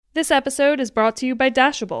This episode is brought to you by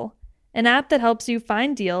Dashable, an app that helps you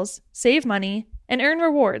find deals, save money, and earn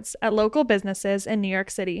rewards at local businesses in New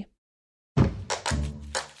York City.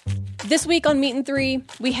 This week on Meat and Three,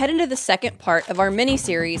 we head into the second part of our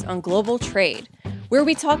mini-series on global trade, where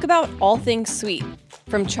we talk about all things sweet,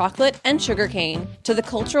 from chocolate and sugarcane to the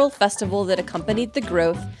cultural festival that accompanied the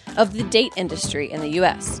growth of the date industry in the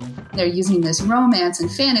U.S. They're using this romance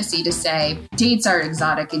and fantasy to say dates are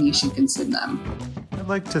exotic and you should consume them. I'd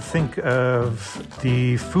like to think of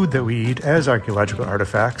the food that we eat as archaeological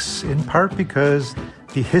artifacts, in part because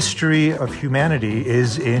the history of humanity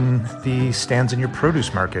is in the stands in your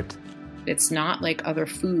produce market. It's not like other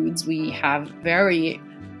foods. We have very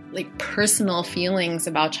personal feelings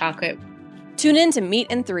about chocolate. Tune in to Meat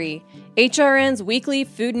and Three, HRN's weekly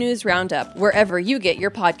food news roundup, wherever you get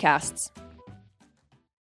your podcasts.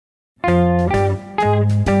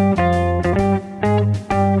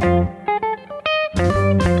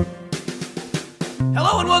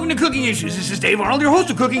 Hello and welcome to Cooking Issues. This is Dave Arnold, your host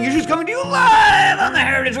of Cooking Issues, coming to you live on the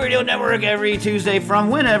Heritage Radio Network every Tuesday from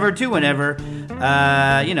whenever to whenever.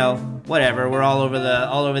 Whatever. We're all over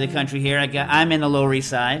the country here. I'm in the Lower East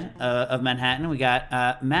Side of Manhattan. We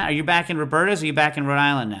got Matt. Are you back in Roberta's? Or are you back in Rhode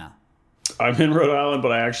Island now? I'm in Rhode Island,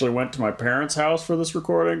 but I actually went to my parents' house for this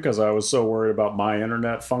recording because I was so worried about my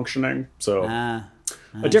internet functioning. So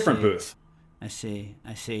a different booth. I see.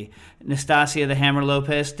 Nastasia the Hammer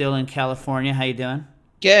Lopez, still in California. How you doing?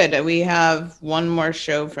 Good. We have one more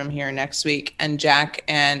show from here next week, and Jack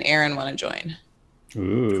and Aaron want to join.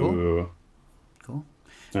 Ooh. Cool.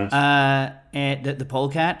 Nice. And the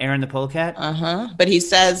polecat, Aaron the polecat. But he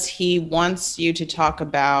says he wants you to talk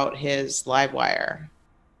about his Livewire.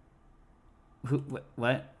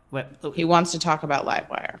 What? He wants to talk about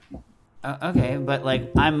Livewire. Okay, but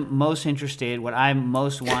I'm most interested. What I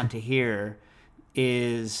most want to hear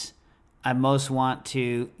is I most want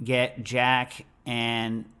to get Jack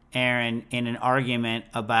and Aaron in an argument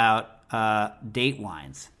about date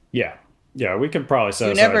wines. Yeah, we could probably set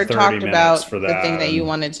You aside never 30 talked minutes about for the that. thing that you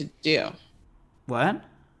wanted to do. What?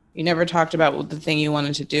 You never talked about the thing you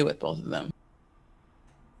wanted to do with both of them.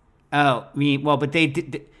 Oh, but they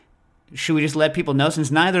did. Should we just let people know?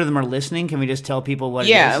 Since neither of them are listening, can we just tell people what it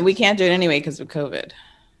is? Yeah, we can't do it anyway because of COVID.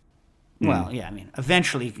 Well, yeah,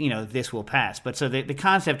 eventually, this will pass. But so the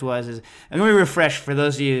concept is I'm going to refresh for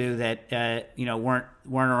those of you that, weren't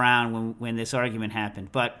around when this argument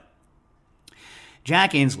happened. But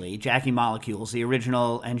Jack Inslee, Jackie Molecules, the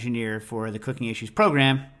original engineer for the Cooking Issues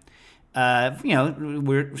program,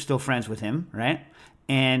 we're still friends with him, right?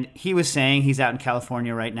 And he was saying he's out in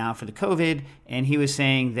California right now for the COVID, and he was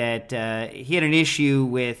saying that he had an issue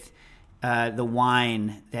with the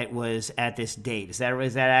wine that was at this date. Is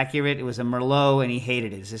that accurate? It was a Merlot, and he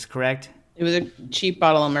hated it. Is this correct? It was a cheap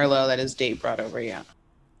bottle of Merlot that his date brought over, yeah.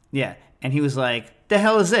 Yeah, and he was like, the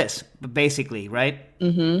hell is this? Basically, right?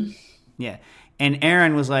 Mm-hmm. Yeah. And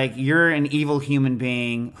Aaron was like, you're an evil human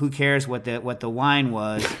being. Who cares what the wine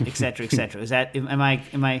was, et cetera, et cetera. Is that, am I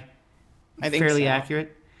think fairly so.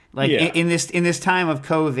 accurate? Yeah. In this time of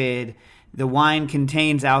COVID, the wine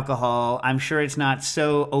contains alcohol. I'm sure it's not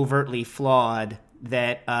so overtly flawed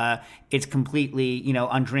that it's completely,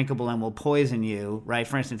 undrinkable and will poison you, right?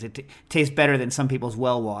 For instance, it tastes better than some people's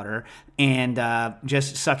well water, and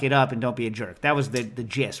just suck it up and don't be a jerk. That was the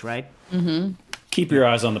gist, right? Mm-hmm. Keep your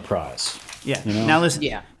eyes on the prize. Yeah. Now listen.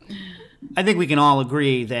 Yeah. I think we can all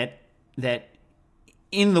agree that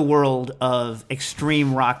in the world of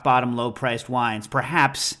extreme rock bottom low priced wines,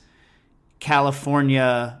 perhaps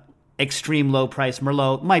California extreme low priced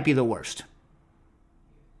Merlot might be the worst.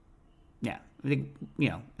 Yeah. I think,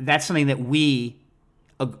 that's something that we,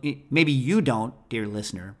 maybe you don't, dear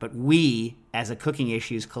listener, but we as a Cooking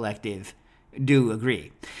Issues collective do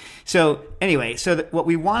agree. So anyway, what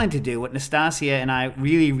we wanted to do, what Nastasia and I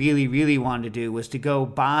really, really, really wanted to do was to go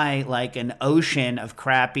buy an ocean of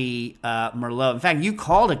crappy Merlot. In fact, you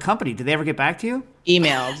called a company. Did they ever get back to you?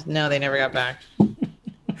 Emailed. No, they never got back.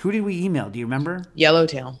 Who did we email? Do you remember?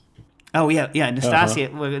 Yellowtail. Oh, yeah. Nastasia.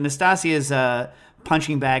 Nastasia's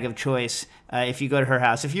punching bag of choice. If you go to her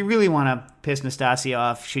house, if you really want to piss Nastasia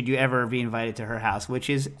off, should you ever be invited to her house, which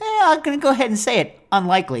is, I'm going to go ahead and say it,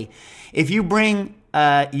 unlikely. If you bring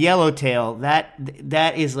Yellowtail, that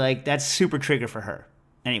is that's super trigger for her.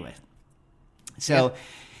 Anyway, so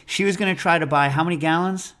she was going to try to buy how many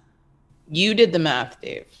gallons? You did the math,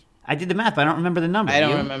 Dave. I did the math, but I don't remember the number. I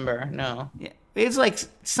don't remember, no. Yeah. It's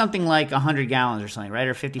something like 100 gallons or something, right?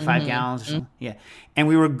 Or 55 gallons or something. Yeah. And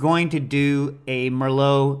we were going to do a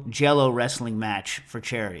Merlot Jello wrestling match for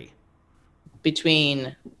charity.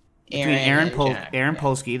 Between Aaron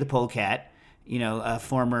Polsky, the polecat, a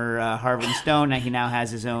former Harvard and Stone. He now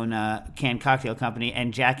has his own canned cocktail company,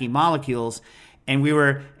 and Jackie Molecules. And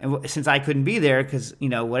since I couldn't be there because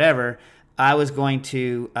whatever, I was going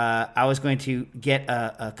to get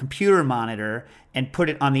a computer monitor and put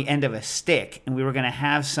it on the end of a stick, and we were going to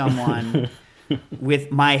have someone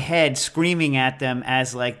with my head screaming at them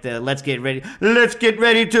as like the let's get ready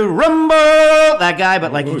to rumble, that guy,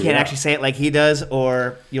 but like you can't actually say it like he does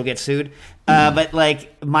or you'll get sued. But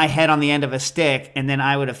like my head on the end of a stick, and then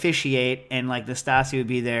I would officiate, and like Nastasia would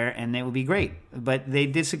be there, and it would be great. But they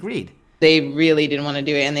disagreed. They really didn't want to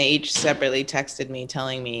do it, and they each separately texted me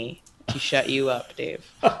telling me to shut you up, Dave.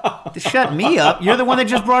 To shut me up? You're the one that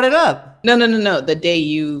just brought it up. No. The day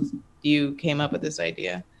you came up with this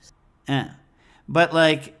idea. Yeah. But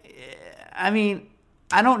like, I mean,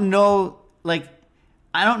 I don't know. Like,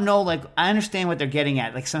 I understand what they're getting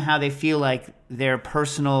at. Like somehow they feel like their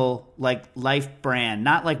personal like life brand,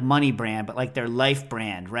 not like money brand, but like their life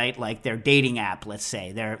brand, right? Like their dating app, let's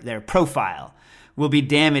say, their profile will be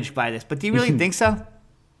damaged by this. But do you really think so?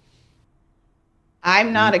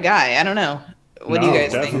 I'm not a guy. I don't know. What do you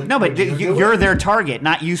guys think? No, but you're their target,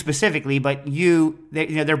 not you specifically, but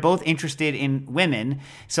they're both interested in women.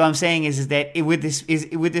 So I'm saying is that would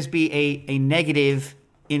this be a negative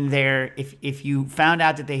in their, if you found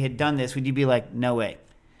out that they had done this, would you be like, no way?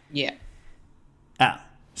 Yeah. Oh.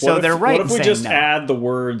 So they're right. What if we just add the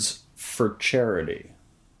words for charity?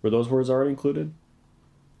 Were those words already included?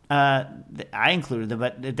 I included them,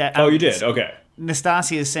 but that. Oh, you did? Okay.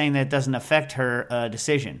 Nastasia is saying that it doesn't affect her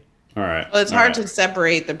decision. All right. Well, it's hard to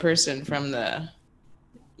separate the person from the,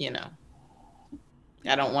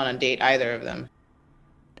 I don't want to date either of them.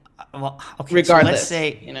 Well, okay. Regardless,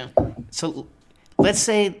 So let's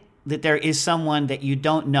say that there is someone that you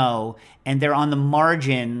don't know, and they're on the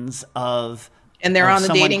margins of. And they're on the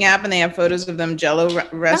dating app, and they have photos of them Jello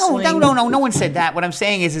wrestling. No one said that. What I'm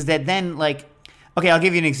saying is that then like. Okay, I'll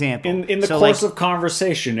give you an example. In the course of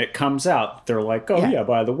conversation, it comes out. They're like, oh, yeah,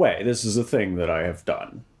 by the way, this is a thing that I have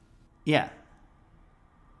done. Yeah.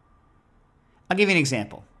 I'll give you an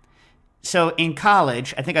example. So in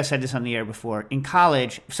college, I think I said this on the air before. In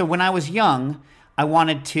college, so when I was young, I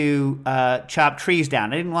wanted to chop trees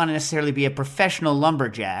down. I didn't want to necessarily be a professional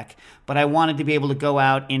lumberjack, but I wanted to be able to go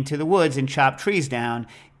out into the woods and chop trees down.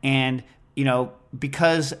 And,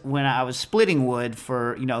 because when I was splitting wood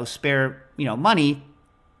for, spare, money,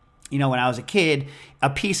 when I was a kid, a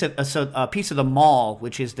piece of the maul,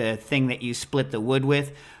 which is the thing that you split the wood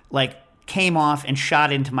with, like came off and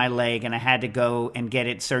shot into my leg, and I had to go and get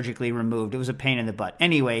it surgically removed. It was a pain in the butt.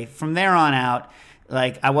 Anyway, from there on out,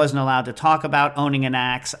 like I wasn't allowed to talk about owning an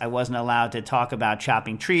axe. I wasn't allowed to talk about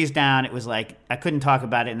chopping trees down. It was like I couldn't talk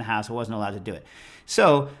about it in the house. I wasn't allowed to do it.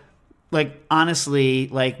 So like honestly,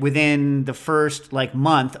 like within the first like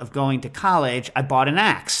month of going to college, I bought an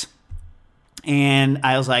axe. And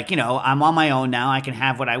I was like, I'm on my own now. I can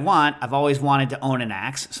have what I want. I've always wanted to own an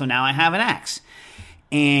axe, so now I have an axe.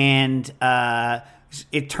 And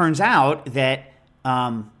it turns out that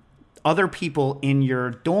other people in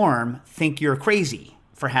your dorm think you're crazy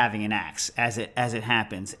for having an axe as it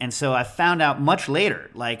happens. And so I found out much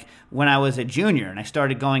later, like when I was a junior and I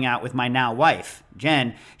started going out with my now wife,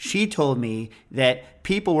 Jen, she told me that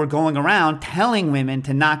people were going around telling women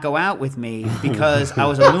to not go out with me because I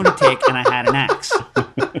was a lunatic and I had an axe.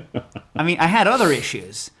 I mean, I had other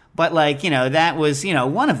issues, but like, that was,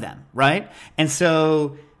 one of them, right? And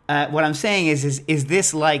so what I'm saying is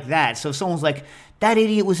this like that? So if someone's like, that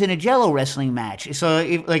idiot was in a Jello wrestling match. So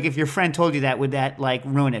if your friend told you that, would that like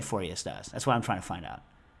ruin it for you, Stas? That's what I'm trying to find out.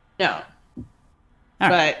 No.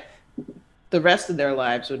 But the rest of their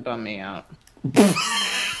lives would bum me out.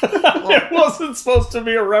 It wasn't supposed to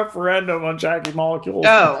be a referendum on Jackie Molecules.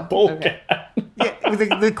 Oh, okay.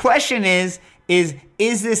 Yeah, the question is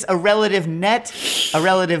this a relative net, a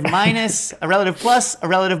relative minus, a relative plus, a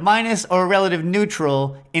relative minus, or a relative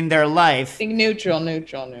neutral in their life? I think neutral.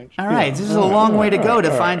 All right, this is a long way to go to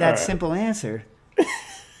find that simple answer.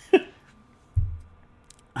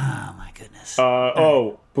 Oh my goodness.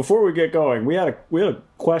 Before we get going, we had a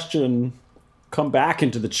question come back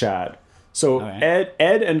into the chat. So Ed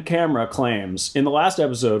and Camera claims, in the last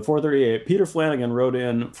episode, 438, Peter Flanagan wrote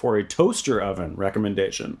in for a toaster oven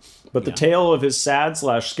recommendation, but the tale of his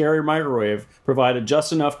sad/scary microwave provided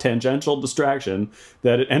just enough tangential distraction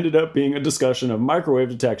that it ended up being a discussion of microwave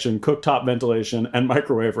detection, cooktop ventilation, and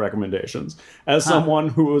microwave recommendations. As someone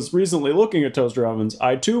who was recently looking at toaster ovens,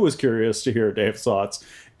 I too was curious to hear Dave's thoughts.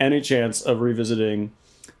 Any chance of revisiting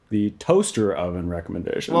the toaster oven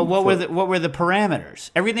recommendation? Well, what were the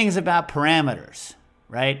parameters? Everything is about parameters,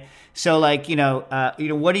 right? So like,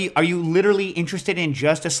 what are you literally interested in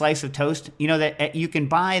just a slice of toast? You know that you can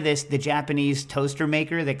buy the Japanese toaster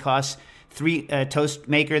maker that costs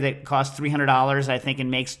 $300, I think,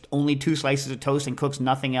 and makes only 2 slices of toast and cooks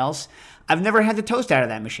nothing else. I've never had the toast out of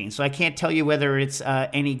that machine, so I can't tell you whether it's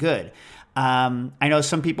any good. I know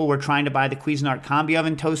some people were trying to buy the Cuisinart Combi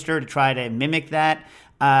Oven toaster to try to mimic that.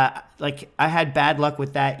 I had bad luck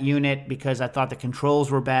with that unit because I thought the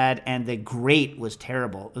controls were bad and the grate was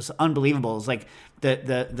terrible. It was unbelievable. It was like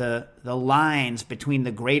the lines between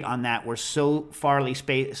the grate on that were so far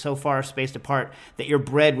spaced apart that your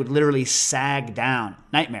bread would literally sag down.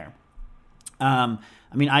 Nightmare.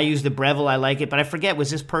 I use the Breville. I like it, but I forget,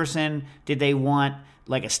 did they want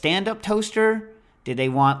like a stand-up toaster? Did they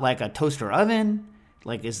want like a toaster oven?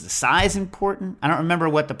 Like, is the size important? I don't remember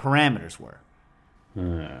what the parameters were.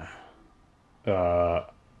 You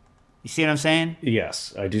see what I'm saying?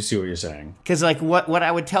 Yes, I do see what you're saying. Because like what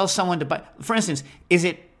I would tell someone to buy, for instance, is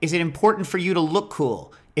it important for you to look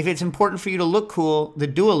cool? If it's important for you to look cool, the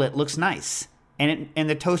Dualit looks nice, and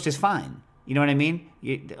the toast is fine. You know what I mean?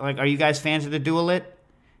 Are you guys fans of the Dualit?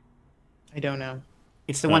 I don't know.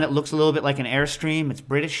 It's the one that looks a little bit like an Airstream. It's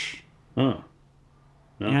British. Oh. No.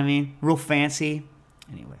 You know what I mean? Real fancy.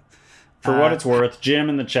 Anyway. For what it's worth, Jim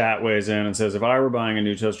in the chat weighs in and says, if I were buying a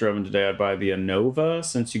new toaster oven today, I'd buy the Anova,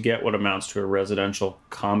 since you get what amounts to a residential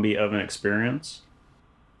combi oven experience.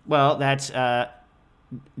 Well, that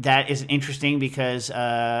is interesting because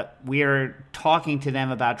we are talking to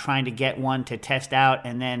them about trying to get one to test out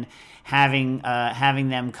and then having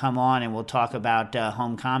them come on, and we'll talk about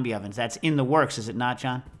home combi ovens. That's in the works, is it not,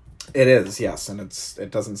 John? It is, yes, and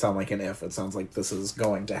it doesn't sound like an if. It sounds like this is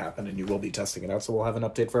going to happen, and you will be testing it out, so we'll have an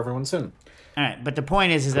update for everyone soon. All right, but the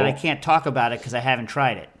point is that I can't talk about it because I haven't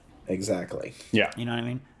tried it. Exactly. Yeah. You know what I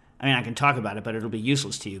mean? I can talk about it, but it'll be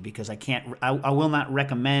useless to you because I will not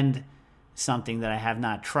recommend something that I have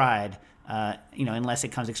not tried, unless it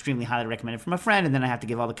comes extremely highly recommended from a friend, and then I have to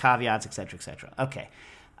give all the caveats, et cetera, et cetera. Okay.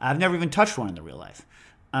 I've never even touched one in the real life.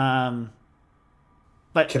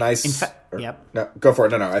 But can I? Yep. No, go for it.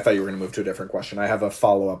 No. I thought you were going to move to a different question. I have a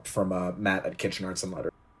follow-up from Matt at Kitchen Arts and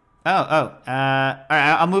Letters. All right.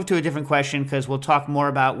 I'll move to a different question because we'll talk more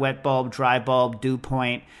about wet bulb, dry bulb, dew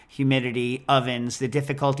point, humidity, ovens, the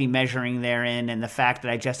difficulty measuring therein, and the fact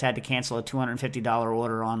that I just had to cancel a $250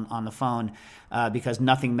 order on the phone because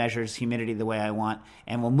nothing measures humidity the way I want.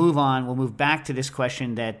 And we'll move on. We'll move back to this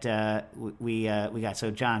question that we got.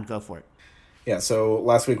 So, John, go for it. Yeah, so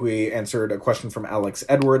last week we answered a question from Alex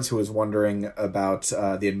Edwards, who was wondering about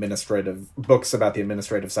the administrative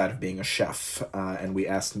side of being a chef. And we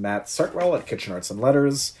asked Matt Sartwell at Kitchen Arts and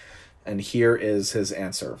Letters, and here is his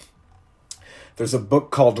answer. There's a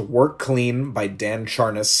book called Work Clean by Dan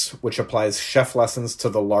Charnas, which applies chef lessons to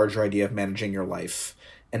the larger idea of managing your life.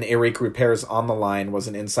 And Eric Repairs on the Line was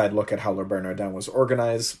an inside look at how Le Bernardin was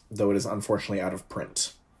organized, though it is unfortunately out of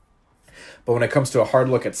print. But when it comes to a hard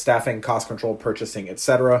look at staffing, cost control, purchasing,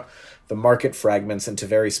 etc., the market fragments into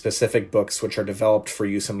very specific books which are developed for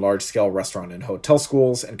use in large-scale restaurant and hotel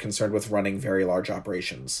schools and concerned with running very large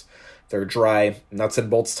operations. They're dry,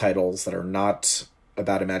 nuts-and-bolts titles that are not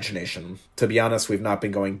about imagination. To be honest, we've not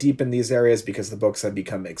been going deep in these areas because the books have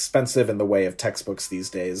become expensive in the way of textbooks these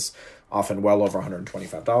days, often well over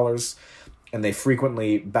 $125. And they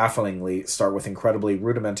frequently, bafflingly, start with incredibly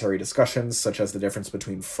rudimentary discussions, such as the difference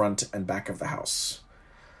between front and back of the house.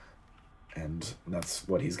 And that's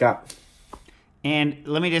what he's got. And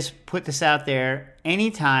let me just put this out there.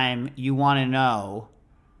 Anytime you want to know,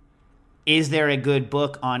 is there a good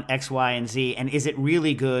book on X, Y, and Z, and is it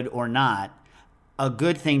really good or not, a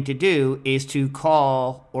good thing to do is to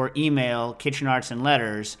call or email Kitchen Arts and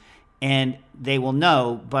Letters, and they will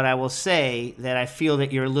know, but I will say that I feel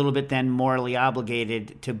that you're a little bit then morally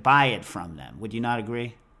obligated to buy it from them. Would you not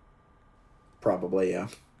agree? Probably, yeah.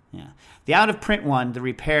 Yeah. The out-of-print one, the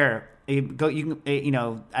Repair,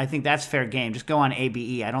 I think that's fair game. Just go on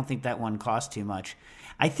ABE. I don't think that one costs too much.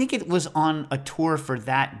 I think it was on a tour for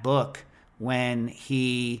that book when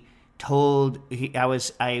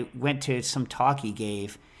I went to some talk he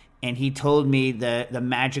gave, and he told me the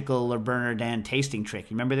magical Le Bernardin tasting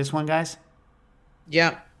trick. You remember this one, guys?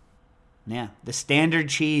 Yeah. Yeah. The standard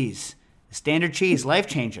cheese. The standard cheese, life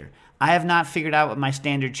changer. I have not figured out what my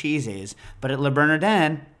standard cheese is, but at Le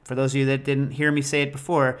Bernardin, for those of you that didn't hear me say it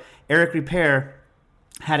before, Eric Repair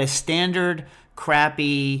had a standard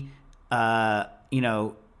crappy,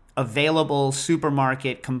 available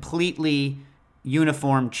supermarket, completely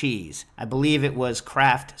uniform cheese. I believe it was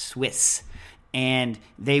Kraft Swiss. And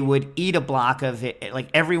they would eat a block of it, like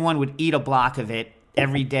everyone would eat a block of it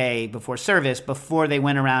every day before service, before they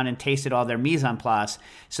went around and tasted all their mise en place,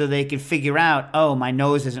 so they could figure out, oh, my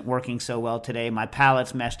nose isn't working so well today, my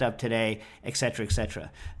palate's messed up today, et cetera, et cetera.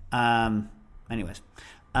 Anyways.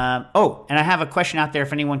 Oh, and I have a question out there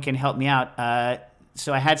if anyone can help me out.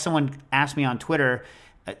 So I had someone ask me on Twitter,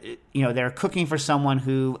 they're cooking for someone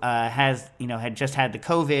who had just had the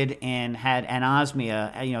COVID and had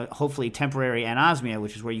anosmia, hopefully temporary anosmia,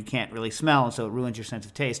 which is where you can't really smell, and so it ruins your sense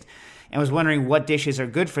of taste. And was wondering what dishes are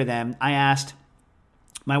good for them. I asked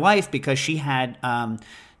my wife because she had some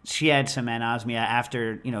anosmia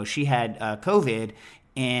after she had COVID,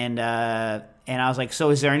 and I was like, so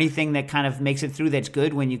is there anything that kind of makes it through that's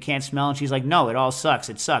good when you can't smell? And she's like, no, it all sucks.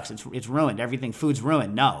 It sucks. It's ruined. Everything, food's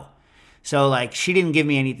ruined. No. So like she didn't give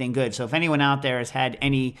me anything good. So if anyone out there has had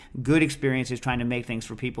any good experiences trying to make things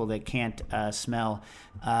for people that can't smell,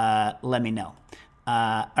 let me know.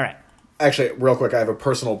 All right. Actually, real quick, I have a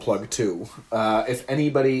personal plug, too. If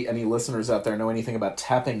any listeners out there know anything about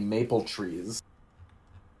tapping maple trees,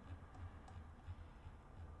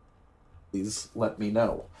 please let me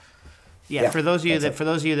know. Yeah, for those of you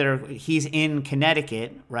that are, he's in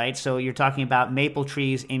Connecticut, right? So you're talking about maple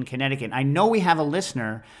trees in Connecticut. I know we have a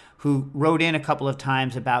listener who wrote in a couple of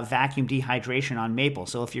times about vacuum dehydration on maple.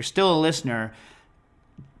 So if you're still a listener,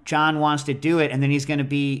 John wants to do it, and then you're going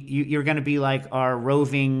to be like our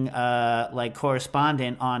roving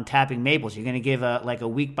correspondent on tapping maples. You're going to give a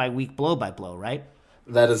week by week, blow by blow, right?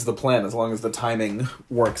 That is the plan, as long as the timing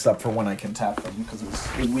works up for when I can tap them, because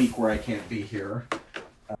it's a week where I can't be here.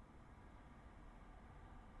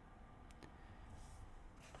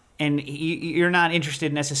 And you're not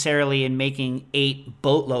interested necessarily in making 8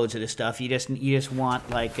 boatloads of this stuff. You just want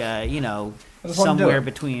somewhere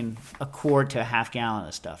between a quart to a half gallon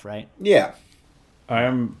of stuff, right? Yeah. I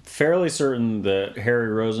am fairly certain that Harry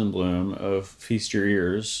Rosenblum of Feast Your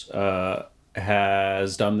Ears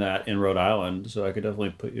has done that in Rhode Island, so I could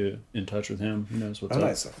definitely put you in touch with him. Who knows what's up?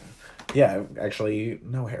 Nice. Yeah, I actually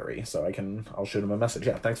know Harry, so I'll shoot him a message.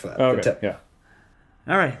 Yeah, thanks for that. Okay. Good tip. Yeah.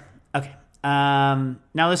 All right. Okay.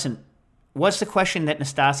 Now listen, what's the question that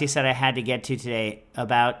Nastasia said I had to get to today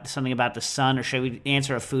about something about the sun, or should we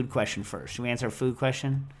answer a food question first? Should we answer a food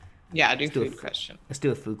question? Yeah, food question. Let's do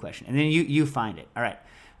a food question. And then you find it. All right.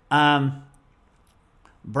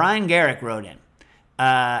 Brian Garrick wrote in,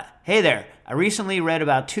 hey there, I recently read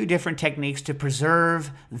about 2 different techniques to preserve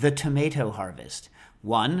the tomato harvest.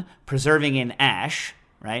 One, preserving in ash,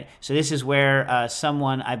 right? So this is where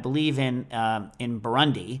someone, I believe in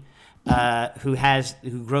Burundi,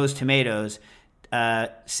 who grows tomatoes,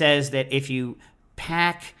 says that if you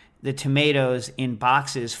pack the tomatoes in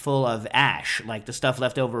boxes full of ash, like the stuff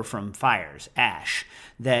left over from fires, ash,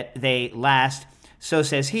 that they last, so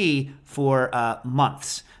says he, for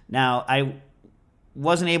months. Now, I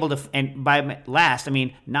wasn't able to, and by last, I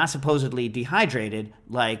mean not supposedly dehydrated,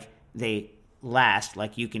 like they last,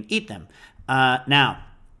 like you can eat them.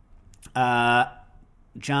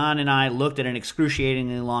 John and I looked at an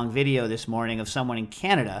excruciatingly long video this morning of someone in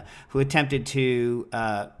Canada who attempted to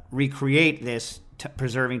recreate this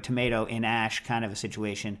preserving tomato in ash kind of a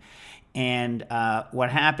situation. And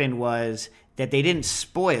what happened was that they didn't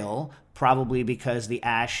spoil, probably because the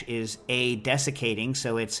ash is desiccating,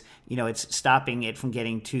 so it's stopping it from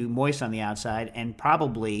getting too moist on the outside, and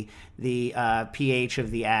probably the pH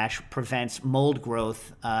of the ash prevents mold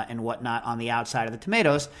growth and whatnot on the outside of the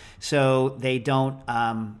tomatoes, so they don't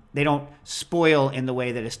spoil in the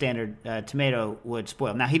way that a standard tomato would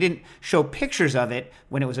spoil. Now, he didn't show pictures of it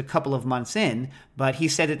when it was a couple of months in, but he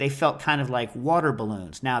said that they felt kind of like water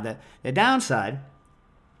balloons. Now, the downside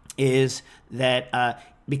is that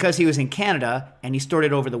because he was in Canada and he stored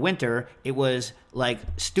it over the winter, it was like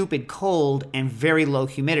stupid cold and very low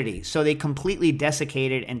humidity. So they completely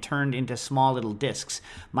desiccated and turned into small little discs.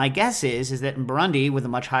 My guess is that in Burundi, with a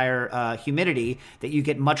much higher humidity, that you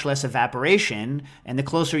get much less evaporation, and the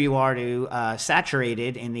closer you are to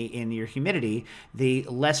saturated in your humidity, the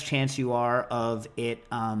less chance you are of it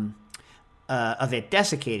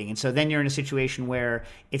desiccating. And so then you're in a situation where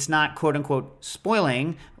it's not quote unquote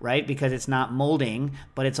spoiling, right? Because it's not molding,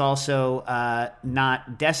 but it's also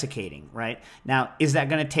not desiccating, right? Now, is that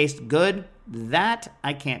going to taste good? That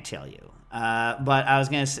I can't tell you. But I was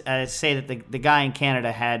going to say that the guy in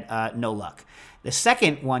Canada had no luck. The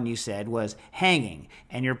second one you said was hanging,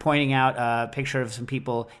 and you're pointing out a picture of some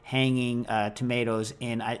people hanging tomatoes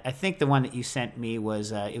in, I think the one that you sent me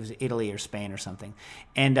was, it was Italy or Spain or something.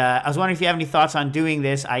 And I was wondering if you have any thoughts on doing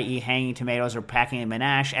this, i.e. hanging tomatoes or packing them in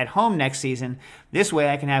ash at home next season. This way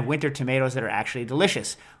I can have winter tomatoes that are actually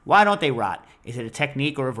delicious. Why don't they rot? Is it a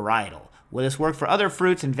technique or a varietal? Will this work for other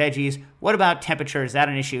fruits and veggies? What about temperature? Is that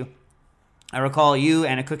an issue? I recall you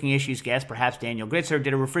and a Cooking Issues guest, perhaps Daniel Gritzer,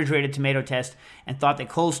 did a refrigerated tomato test and thought that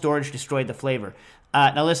cold storage destroyed the flavor.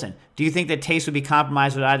 Now listen, do you think that taste would be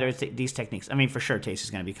compromised with either of these techniques? I mean, for sure, taste is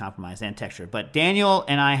going to be compromised and texture. But Daniel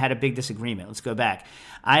and I had a big disagreement. Let's go back.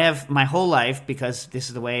 I have my whole life, because this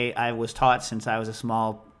is the way I was taught since I was a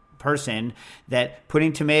small person, that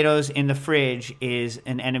putting tomatoes in the fridge is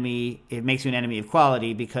an enemy. It makes you an enemy of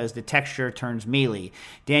quality because the texture turns mealy.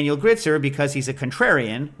 Daniel Gritzer, because he's a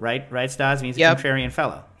contrarian, right, Stas? I mean, he's a contrarian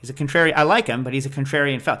fellow. He's a contrarian. I like him, but he's a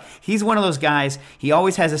contrarian fellow. He's one of those guys. He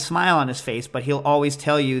always has a smile on his face, but he'll always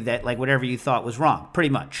tell you that like whatever you thought was wrong, pretty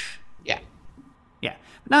much. Yeah,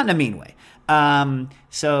 not in a mean way.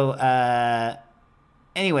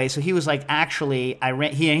 Anyway, so he was like, actually,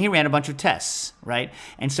 he ran a bunch of tests, right?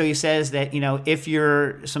 And so he says that, if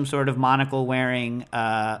you're some sort of monocle wearing,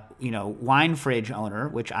 wine fridge owner,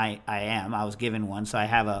 which I am, I was given one, so I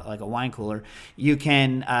have a wine cooler, you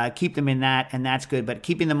can keep them in that, and that's good. But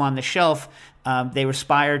keeping them on the shelf, they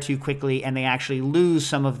respire too quickly, and they actually lose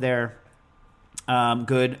some of their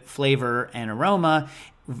good flavor and aroma,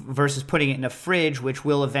 versus putting it in a fridge, which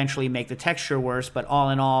will eventually make the texture worse. But all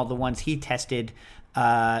in all, the ones he tested,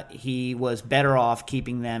 he was better off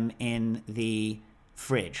keeping them in the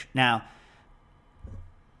fridge. Now,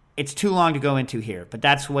 it's too long to go into here, but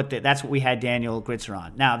that's what we had Daniel Gritzer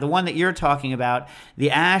on. Now, the one that you're talking about,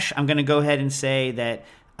 the ash, I'm going to go ahead and say that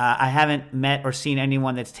I haven't met or seen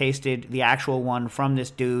anyone that's tasted the actual one from this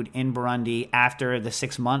dude in Burundi after the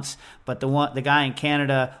 6 months. But the guy in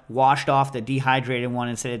Canada washed off the dehydrated one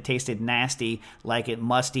and said it tasted nasty, like it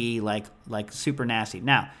musty, like super nasty.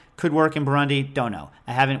 Now, could work in Burundi, don't know.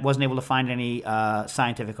 Wasn't able to find any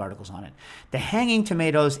scientific articles on it. The hanging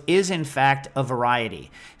tomatoes is in fact a variety.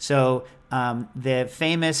 So the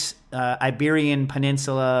famous Iberian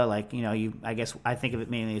Peninsula, I think of it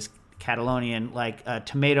mainly as Catalonian,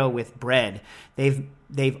 tomato with bread. They've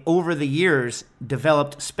over the years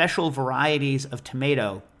developed special varieties of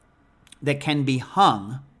tomato that can be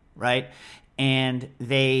hung, right? And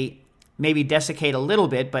they maybe desiccate a little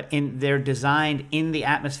bit, but they're designed in the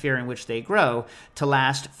atmosphere in which they grow to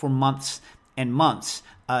last for months and months,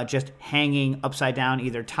 just hanging upside down,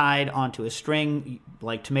 either tied onto a string,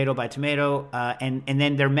 like tomato by tomato, and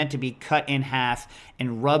then they're meant to be cut in half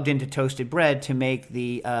and rubbed into toasted bread to make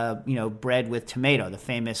the bread with tomato, the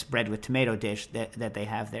famous bread with tomato dish that they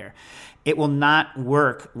have there. It will not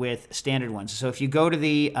work with standard ones. So if you go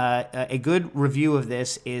to a good review of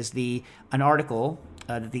this is an article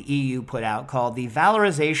that the EU put out called "The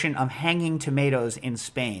Valorization of Hanging Tomatoes in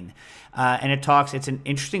Spain," and it's an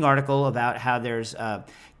interesting article about how there's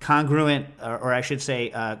congruent, or I should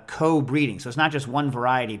say, co-breeding. So it's not just one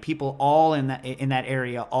variety. People all in that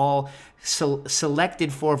area all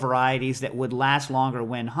selected for varieties that would last longer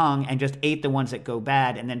when hung, and just ate the ones that go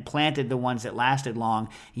bad, and then planted the ones that lasted long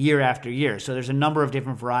year after year. So there's a number of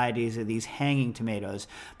different varieties of these hanging tomatoes,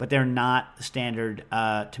 but they're not the standard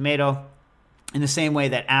tomato. In the same way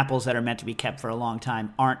that apples that are meant to be kept for a long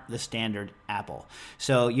time aren't the standard apple.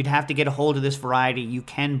 So you'd have to get a hold of this variety. You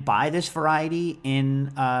can buy this variety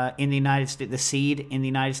in the United States, the seed in the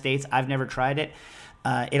United States. I've never tried it.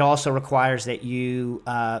 It also requires that you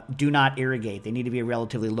do not irrigate. They need to be a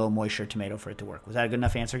relatively low moisture tomato for it to work. Was that a good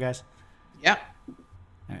enough answer, guys? Yeah. All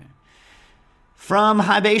right. From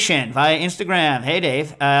Hibation via Instagram. Hey, Dave.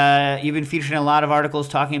 You've been featured in a lot of articles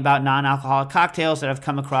talking about non-alcoholic cocktails that I've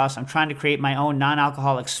come across. I'm trying to create my own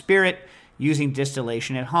non-alcoholic spirit using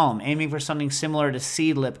distillation at home, aiming for something similar to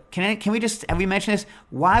Seedlip. Can we just, have we mentioned this?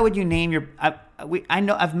 Why would you name your, I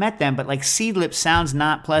know I've met them, but Seedlip sounds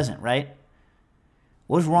not pleasant, right?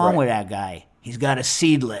 What's wrong with that guy? He's got a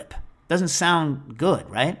Seedlip. Doesn't sound good,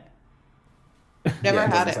 right? Never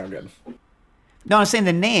had it. Sound good. No, I'm saying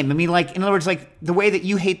the name. I mean, in other words, the way that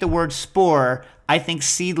you hate the word spore, I think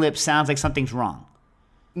Seedlip sounds like something's wrong.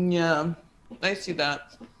 Yeah, I see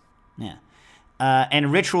that. Yeah.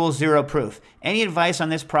 And Ritual Zero Proof. Any advice on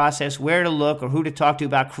this process, where to look, or who to talk to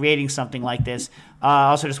about creating something like this? I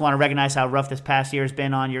also just want to recognize how rough this past year has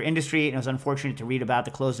been on your industry, and it was unfortunate to read about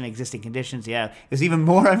the closing existing conditions. Yeah, it was even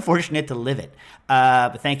more unfortunate to live it.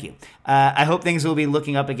 But thank you. I hope things will be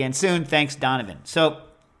looking up again soon. Thanks, Donovan. So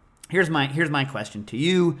here's my question to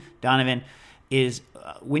you, Donovan, is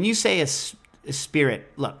when you say a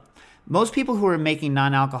spirit, look, most people who are making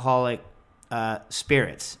non-alcoholic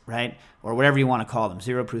spirits, right, or whatever you want to call them,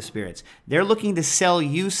 zero proof spirits, they're looking to sell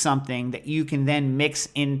you something that you can then mix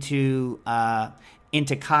into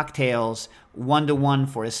cocktails 1-to-1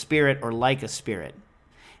 for a spirit or like a spirit.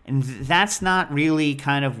 And that's not really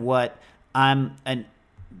kind of what I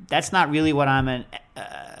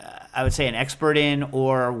would say an expert in,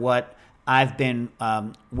 or what I've been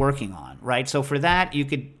working on, right? So for that, you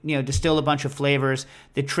could, distill a bunch of flavors.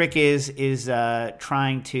 The trick is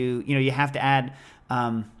trying to, you have to add,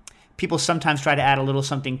 people sometimes try to add a little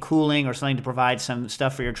something cooling or something to provide some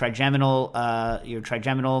stuff for your trigeminal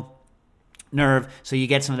nerve, so you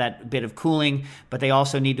get some of that bit of cooling, but they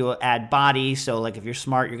also need to add body. So like if you're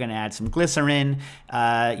smart, you're going to add some glycerin.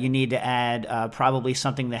 You need to add probably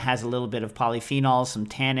something that has a little bit of polyphenols, some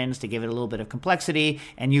tannins to give it a little bit of complexity,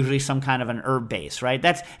 and usually some kind of an herb base, right?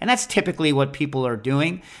 That's typically what people are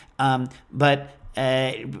doing. But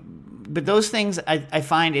those things, I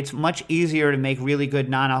find it's much easier to make really good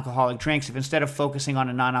non-alcoholic drinks if instead of focusing on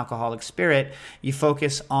a non-alcoholic spirit, you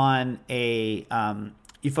focus on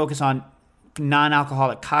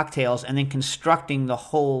non-alcoholic cocktails and then constructing the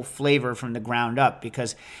whole flavor from the ground up,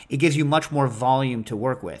 because it gives you much more volume to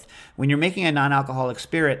work with. When you're making a non-alcoholic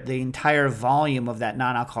spirit, the entire volume of that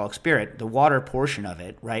non-alcoholic spirit, the water portion of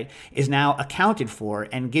it, right, is now accounted for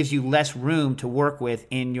and gives you less room to work with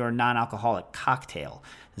in your non-alcoholic cocktail.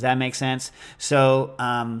 Does that make sense?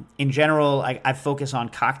 So in general, I focus on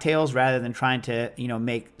cocktails rather than trying to,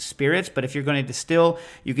 make spirits. But if you're going to distill,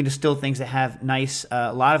 you can distill things that have nice,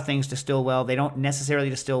 a lot of things distill well. They don't necessarily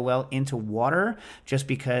distill well into water just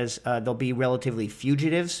because they'll be relatively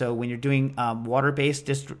fugitive. So when you're doing water-based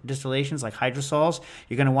distillations like hydrosols,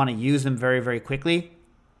 you're going to want to use them very, very quickly.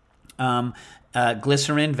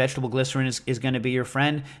 Glycerin, vegetable glycerin is going to be your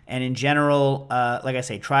friend. And in general, like I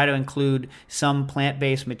say, try to include some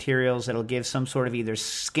plant-based materials that'll give some sort of either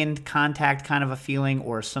skin contact kind of a feeling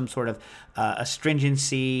or some sort of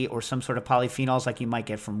astringency or some sort of polyphenols like you might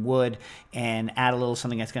get from wood, and add a little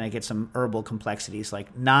something that's going to get some herbal complexities.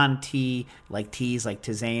 Like non-tea, like teas, like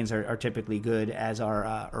tisanes are typically good as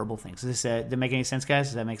are herbal things. Does that make any sense, guys?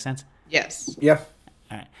 Does that make sense? Yes. Yeah.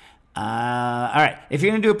 All right. All right. If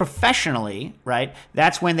you're going to do it professionally, right,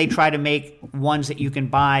 that's when they try to make ones that you can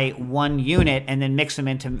buy one unit and then mix them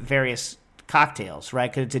into various cocktails, right,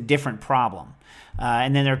 because it's a different problem.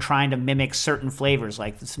 And then they're trying to mimic certain flavors,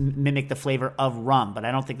 like mimic the flavor of rum, but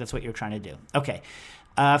I don't think that's what you're trying to do. Okay.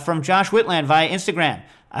 From Josh Whitland via Instagram,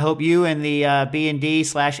 I hope you and the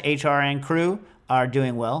B&D/HRN crew are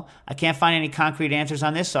doing well. I can't find any concrete answers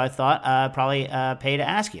on this, so I thought I'd probably pay to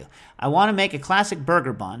ask you. I want to make a classic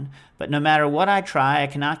burger bun, but no matter what I try, I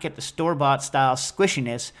cannot get the store-bought style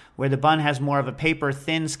squishiness where the bun has more of a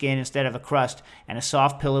paper-thin skin instead of a crust and a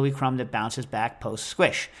soft, pillowy crumb that bounces back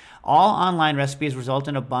post-squish. All online recipes result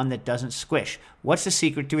in a bun that doesn't squish. What's the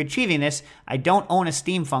secret to achieving this? I don't own a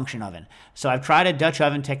steam function oven, so I've tried a Dutch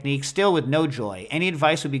oven technique, still with no joy. Any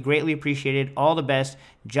advice would be greatly appreciated. All the best,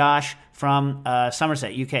 Josh from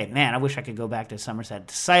Somerset, UK. Man, I wish I could go back to Somerset.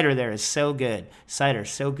 The cider there is so good. Cider,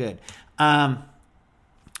 so good. All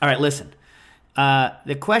right, listen.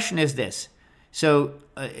 The question is this. So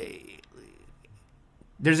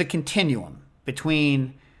there's a continuum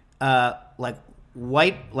between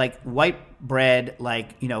white bread,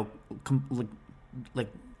 like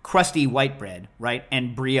crusty white bread, right,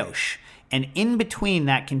 and brioche. And in between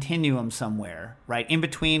that continuum somewhere, right, in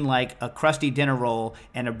between like a crusty dinner roll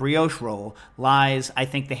and a brioche roll lies, I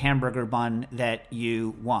think, the hamburger bun that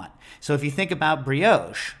you want. So if you think about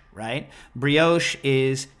brioche, right, brioche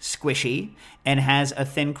is squishy and has a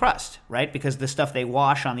thin crust, right, because the stuff they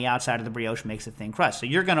wash on the outside of the brioche makes a thin crust. So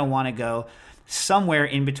you're going to want to go somewhere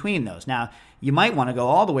in between those. Now, you might want to go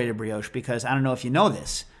all the way to brioche because I don't know if you know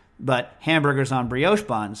this, but hamburgers on brioche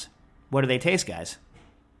buns, what do they taste, guys?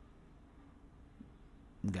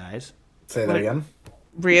 Say that again.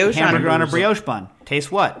 Brioche hamburger on a brioche bun.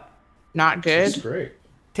 Tastes what? Not good. Tastes great.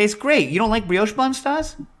 Tastes great. You don't like brioche buns,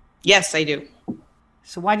 Stas? Yes, I do.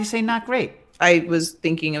 So why'd you say not great? I was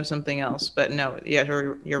thinking of something else, but no, yeah,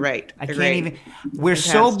 you're right. I can't even. We're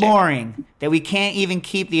so boring that we can't even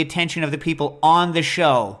keep the attention of the people on the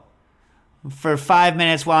show for 5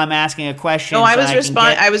 minutes while I'm asking a question. No, I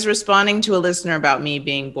was responding to a listener about me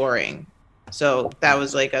being boring, so that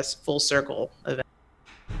was like a full circle event.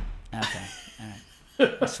 Okay, all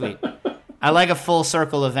right, sweet. I like a full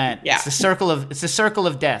circle event. Yeah, it's the circle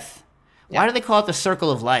of death. Yeah. Why do they call it the circle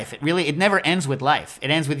of life? It never ends with life.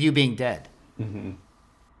 It ends with you being dead. Mm-hmm.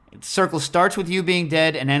 The circle starts with you being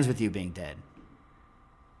dead and ends with you being dead.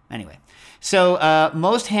 Anyway, so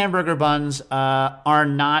most hamburger buns are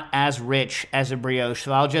not as rich as a brioche.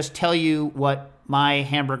 So I'll just tell you what my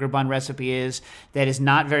hamburger bun recipe is that is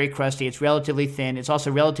not very crusty. It's relatively thin. It's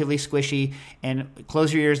also relatively squishy. And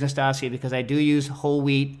close your ears, Nastasia, because I do use whole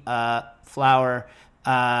wheat flour.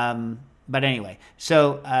 But anyway,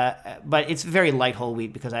 so but it's very light whole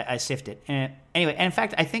wheat because I sift it. Anyway, and in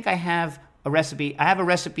fact, I think I have a recipe. I have a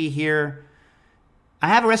recipe here. I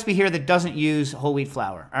have a recipe here that doesn't use whole wheat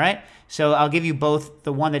flour, all right? So I'll give you both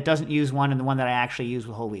the one that doesn't use one and the one that I actually use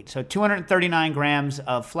with whole wheat. So 239 grams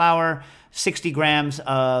of flour, 60 grams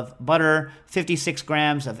of butter, 56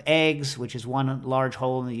 grams of eggs, which is one large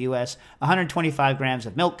whole in the U.S., 125 grams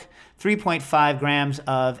of milk, 3.5 grams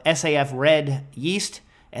of SAF red yeast,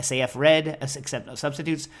 SAF red, except no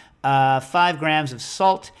substitutes, 5 grams of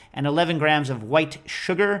salt, and 11 grams of white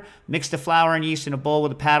sugar. Mix the flour and yeast in a bowl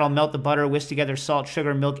with a paddle. Melt the butter. Whisk together salt,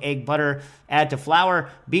 sugar, milk, egg, butter. Add to flour.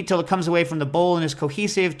 Beat till it comes away from the bowl and is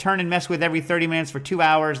cohesive. Turn and mess with every 30 minutes for 2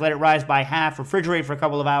 hours. Let it rise by half. Refrigerate for a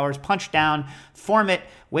couple of hours. Punch down. Form it.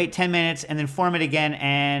 Wait 10 minutes and then form it again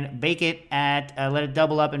and bake it at, let it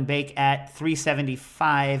double up and bake at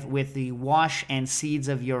 375 with the wash and seeds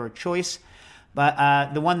of your choice.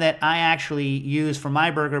 But the one that I actually use for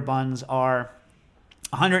my burger buns are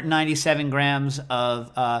 197 grams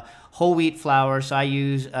of whole wheat flour. So I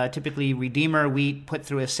use typically Redeemer wheat put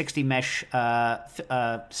through a 60 mesh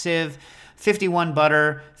sieve, 51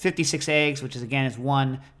 butter, 56 eggs, which is again is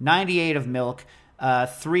 98 of milk,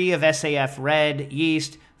 3 of SAF red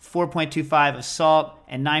yeast, 4.25 of salt,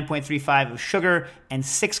 and 9.35 of sugar, and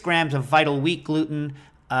 6 grams of vital wheat gluten.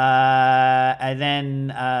 And then,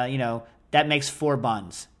 that makes 4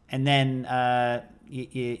 buns. And then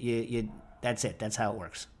that's it. That's how it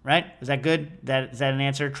works. Right? Is that good? Is that an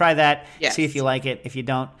answer? Try that. Yes. See if you like it. If you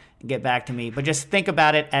don't, get back to me. But just think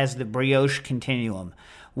about it as the brioche continuum.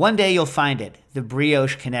 One day you'll find it. The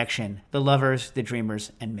brioche connection. The lovers, the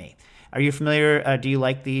dreamers, and me. Are you familiar? Do you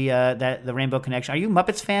like the Rainbow Connection? Are you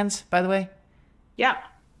Muppets fans, by the way? Yeah.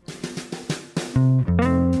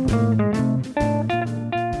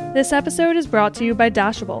 This episode is brought to you by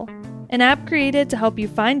Dashable, an app created to help you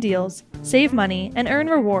find deals, save money, and earn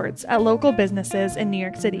rewards at local businesses in New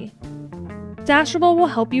York City. Dashable will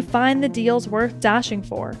help you find the deals worth dashing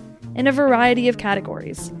for in a variety of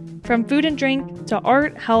categories, from food and drink to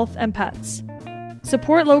art, health, and pets.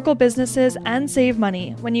 Support local businesses and save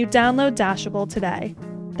money when you download Dashable today.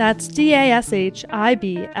 That's Dashable.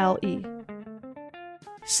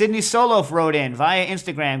 Sydney Soloff wrote in via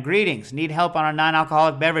Instagram, greetings, need help on our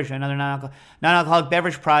non-alcoholic beverage, another non-alcoholic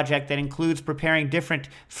beverage project that includes preparing different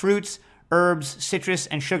fruits, herbs, citrus,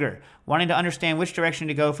 and sugar. Wanting to understand which direction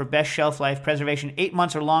to go for best shelf life preservation, 8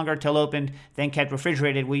 months or longer till opened, then kept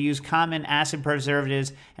refrigerated. We use common acid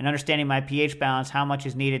preservatives and understanding my pH balance, how much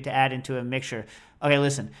is needed to add into a mixture. Okay,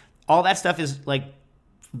 listen, all that stuff is like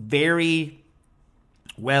very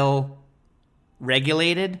well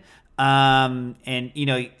regulated. And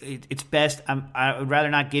it's best. I would rather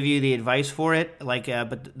not give you the advice for it.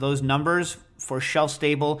 But those numbers for shelf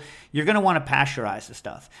stable, you're going to want to pasteurize the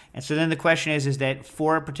stuff. And so then the question is that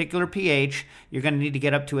for a particular pH, you're going to need to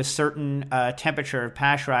get up to a certain temperature of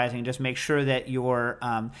pasteurizing. Just make sure that your,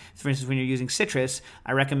 for instance, when you're using citrus,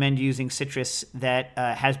 I recommend using citrus that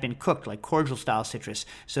has been cooked, like cordial style citrus,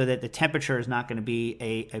 so that the temperature is not going to be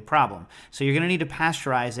a problem. So you're going to need to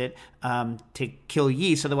pasteurize it to kill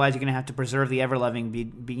yeast. Otherwise, you're going to have to preserve the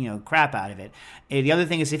ever-loving crap out of it. The other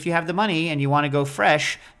thing is if you have the money and you want to go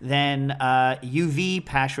fresh, then UV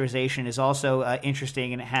pasteurization is also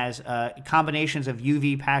interesting, and it has combinations of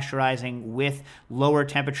UV pasteurizing with lower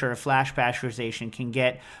temperature flash pasteurization can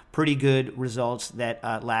get pretty good results that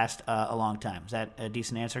last a long time. Is that a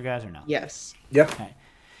decent answer, guys, or no? Yes. Yep. Okay.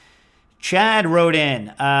 Chad wrote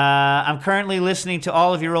in, I'm currently listening to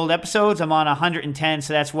all of your old episodes. I'm on 110,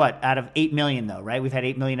 so that's what? Out of 8 million, though, right? We've had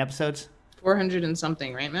 8 million episodes? 400 and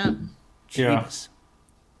something, right, Matt? Yeah.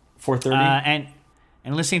 430.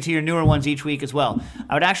 And listening to your newer ones each week as well.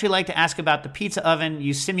 I would actually like to ask about the pizza oven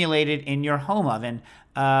you simulated in your home oven.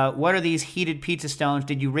 What are these heated pizza stones?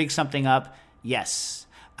 Did you rig something up? Yes.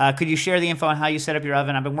 Could you share the info on how you set up your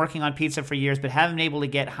oven? I've been working on pizza for years, but haven't been able to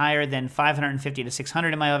get higher than 550 to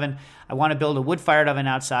 600 in my oven. I want to build a wood-fired oven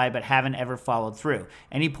outside, but haven't ever followed through.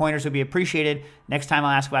 Any pointers would be appreciated. Next time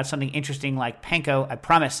I'll ask about something interesting like panko. I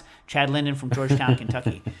promise. Chad Linden from Georgetown,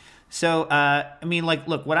 Kentucky. So,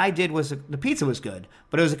 look, what I did was the pizza was good,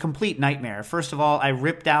 but it was a complete nightmare. First of all, I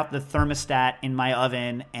ripped out the thermostat in my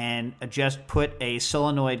oven and just put a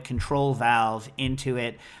solenoid control valve into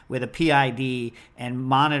it with a PID and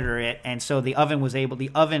monitor it. And so the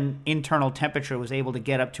oven internal temperature was able to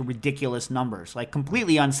get up to ridiculous numbers, like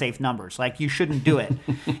completely unsafe numbers, like you shouldn't do it.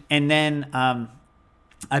 And then,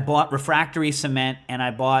 I bought refractory cement, and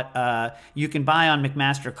I bought, you can buy on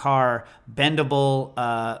McMaster-Carr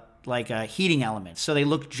bendable, heating elements. So they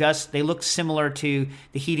look similar to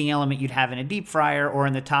the heating element you'd have in a deep fryer or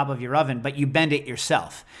in the top of your oven, but you bend it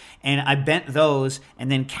yourself. And I bent those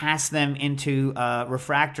and then cast them into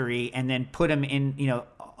refractory and then put them in,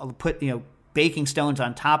 baking stones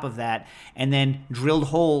on top of that, and then drilled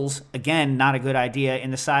holes, again, not a good idea,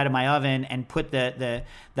 in the side of my oven, and put the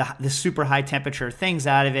super high temperature things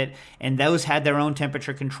out of it, and those had their own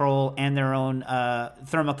temperature control and their own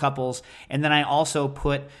thermocouples. And then I also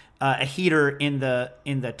put a heater in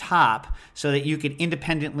the top so that you could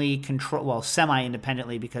independently control, well,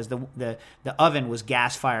 semi-independently, because the oven was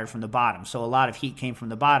gas fired from the bottom, so a lot of heat came from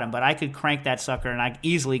the bottom. But I could crank that sucker, and I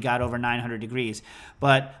easily got over 900 degrees.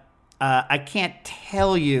 But I can't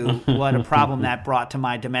tell you what a problem that brought to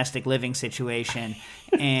my domestic living situation.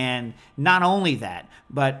 And not only that,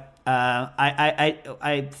 but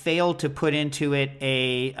I failed to put into it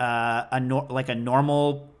a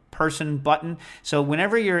normal person button. So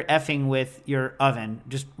whenever you're effing with your oven,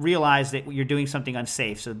 just realize that you're doing something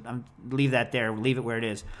unsafe. So leave that there. Leave it where it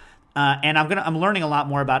is. And I'm learning a lot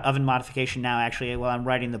more about oven modification now, actually, while I'm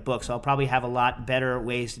writing the book. So I'll probably have a lot better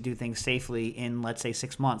ways to do things safely in, let's say,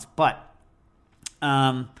 6 months. But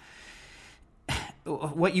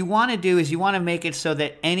what you want to do is you want to make it so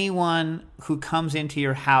that anyone who comes into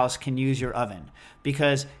your house can use your oven.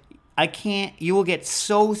 Because you will get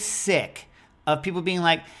so sick of people being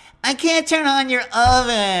like, I can't turn on your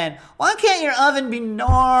oven. Why can't your oven be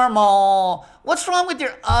normal? What's wrong with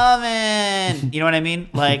your oven? You know what I mean?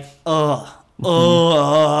 Like,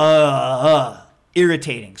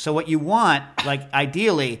 irritating. So what you want, like,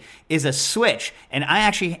 ideally, is a switch. And I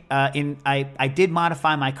actually, I did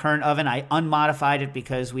modify my current oven. I unmodified it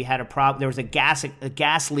because we had a problem. There was a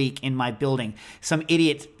gas leak in my building. Some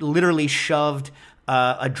idiot literally shoved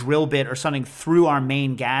a drill bit or something through our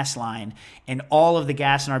main gas line, and all of the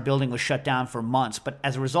gas in our building was shut down for months. But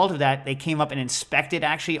as a result of that, they came up and inspected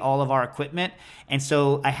actually all of our equipment, and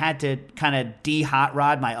so I had to kind of de-hot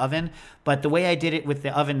rod my oven. But the way I did it with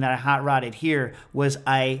the oven that I hot rodded here was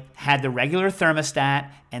I had the regular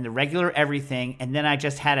thermostat and the regular everything, and then I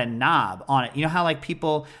just had a knob on it. You know how like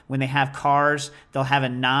people, when they have cars, they'll have a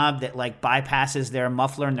knob that like bypasses their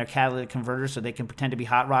muffler and their catalytic converter so they can pretend to be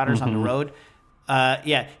hot rodders on the road?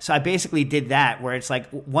 So I basically did that, where it's like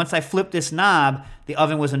once I flipped this knob, the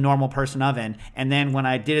oven was a normal person oven, and then when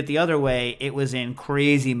I did it the other way, it was in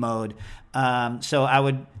crazy mode. So I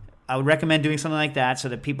would recommend doing something like that so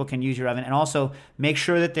that people can use your oven, and also make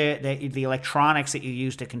sure that the electronics that you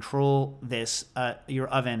use to control this your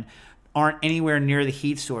oven aren't anywhere near the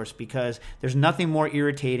heat source, because there's nothing more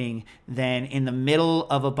irritating than in the middle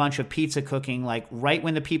of a bunch of pizza cooking, like right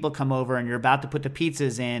when the people come over and you're about to put the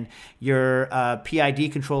pizzas in, your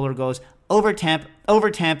PID controller goes over temp,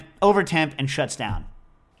 and shuts down.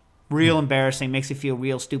 Real embarrassing, makes you feel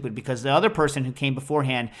real stupid, because the other person who came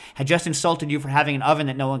beforehand had just insulted you for having an oven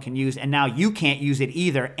that no one can use, and now you can't use it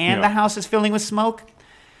either, and the house is filling with smoke.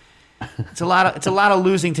 It's a lot of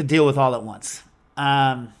losing to deal with all at once.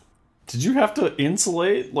 Did you have to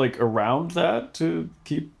insulate like around that to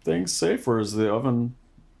keep things safe, or is the oven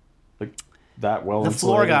like that well insulated? The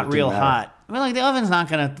floor got real hot. I mean, like, the oven's not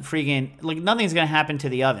gonna nothing's gonna happen to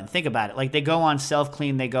the oven. Think about it. Like, they go on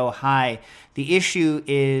self-clean, they go high. The issue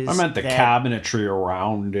is I meant the cabinetry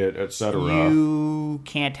around it, etc. You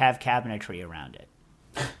can't have cabinetry around it.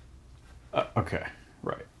 Okay,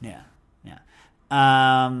 right. Yeah.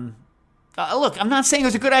 Look, I'm not saying it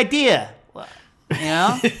was a good idea. You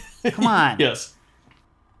know. Come on. Yes.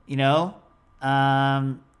 You know,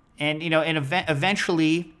 and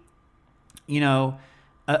eventually,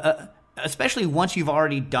 especially once you've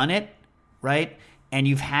already done it, right, and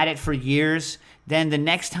you've had it for years, then the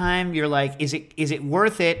next time you're like, is it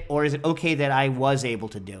worth it, or is it okay that I was able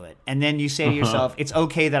to do it? And then you say to yourself, it's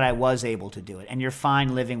okay that I was able to do it, and you're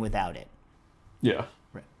fine living without it. Yeah.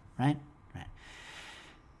 Right.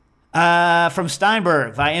 From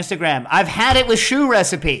Steinberg via Instagram, I've had it with choux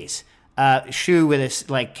recipes. Choux with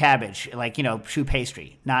like cabbage, like, choux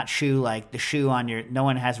pastry, not choux like the shoe on your. No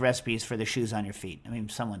one has recipes for the shoes on your feet. I mean,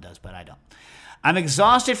 someone does, but I don't. I'm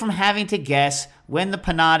exhausted from having to guess when the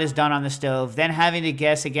panade is done on the stove, then having to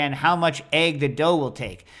guess again how much egg the dough will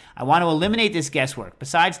take. I want to eliminate this guesswork.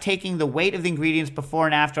 Besides taking the weight of the ingredients before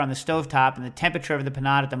and after on the stovetop and the temperature of the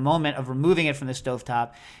panade at the moment of removing it from the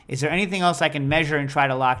stovetop, is there anything else I can measure and try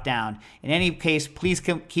to lock down? In any case, please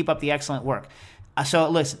keep up the excellent work. So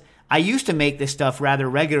listen, I used to make this stuff rather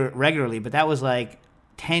regularly, but that was like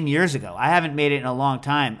 10 years ago. I haven't made it in a long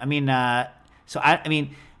time. I mean,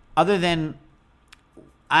 other than...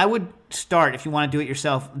 I would start, if you want to do it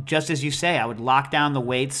yourself, just as you say. I would lock down the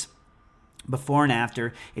weights before and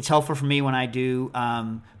after. It's helpful for me when I do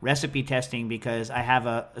recipe testing because I have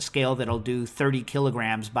a scale that'll do 30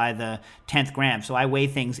 kilograms by the 10th gram. So I weigh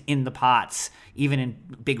things in the pots, even in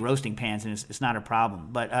big roasting pans, and it's not a problem.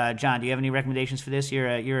 But John, do you have any recommendations for this?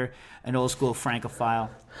 You're an old school Francophile.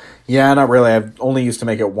 Yeah, not really. I've only used to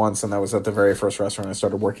make it once, and that was at the very first restaurant I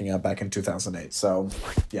started working at back in 2008. So,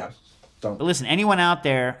 yeah, don't. But listen, anyone out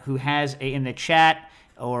there who has in the chat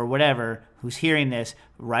or whatever who's hearing this,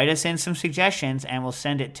 write us in some suggestions, and we'll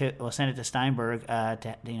send it to Steinberg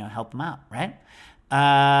to help them out. Right?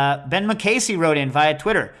 Ben McCasey wrote in via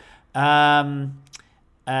Twitter. I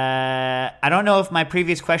don't know if my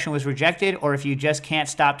previous question was rejected or if you just can't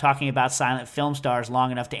stop talking about silent film stars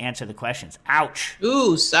long enough to answer the questions. Ouch.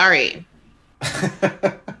 Ooh, sorry.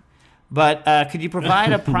 But could you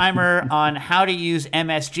provide a primer on how to use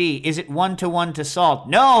MSG? Is it 1-to-1 to salt?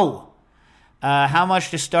 No. How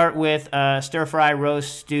much to start with stir fry,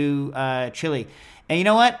 roast, stew, chili? And you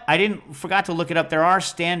know what? Forgot to look it up. There are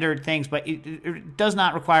standard things, but it does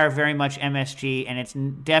not require very much MSG, and it's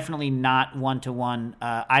definitely not 1-to-1.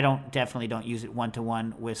 I definitely don't use it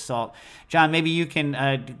 1-to-1 with salt. John, maybe you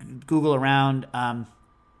can Google around and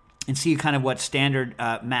see kind of what standard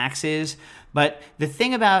max is. But the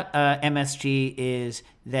thing about MSG is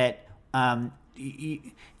that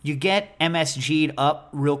you get MSG'd up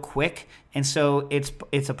real quick, and so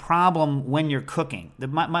it's a problem when you're cooking.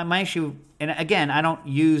 My issue, and again, I don't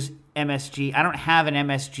use MSG. I don't have an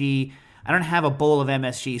MSG. I don't have a bowl of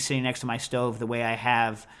MSG sitting next to my stove the way I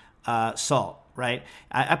have salt. Right?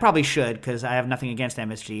 I probably should because I have nothing against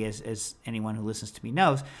MSG, as anyone who listens to me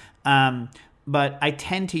knows. But I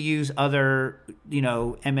tend to use other,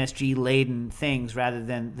 MSG-laden things rather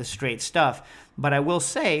than the straight stuff. But I will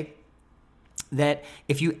say that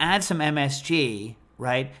if you add some MSG,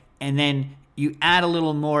 right, and then you add a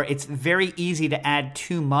little more, it's very easy to add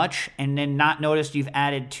too much and then not notice you've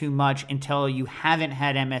added too much until you haven't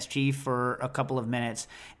had MSG for a couple of minutes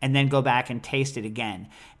and then go back and taste it again.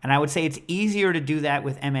 And I would say it's easier to do that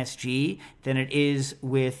with MSG than it is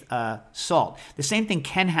with salt. The same thing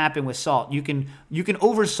can happen with salt. You can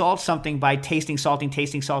oversalt something by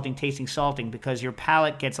salting, because your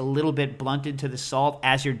palate gets a little bit blunted to the salt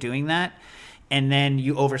as you're doing that, and then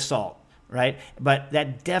you oversalt. Right? But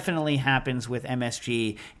that definitely happens with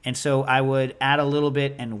MSG. And so I would add a little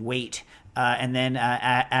bit and wait, and then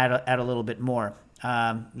add a little bit more.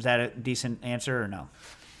 Is that a decent answer or no?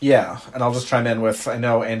 Yeah, and I'll just chime in with, I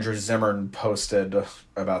know Andrew Zimmern posted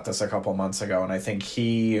about this a couple months ago, and I think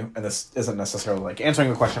and this isn't necessarily like answering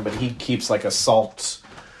the question, but he keeps like a salt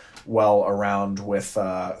well around with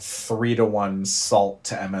 3-to-1 salt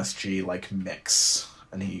to MSG like mix.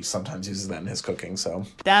 And he sometimes uses that in his cooking. So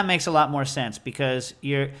that makes a lot more sense because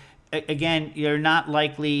you're not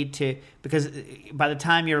likely to, because by the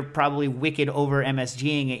time you're probably wicked over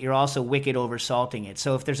MSGing it, you're also wicked over salting it.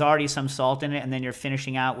 So if there's already some salt in it and then you're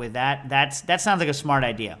finishing out with that sounds like a smart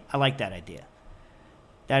idea. I like that idea.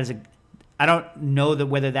 I don't know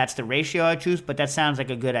whether that's the ratio I choose, but that sounds like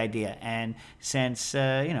a good idea. And since,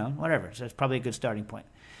 whatever, so it's probably a good starting point.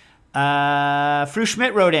 Fru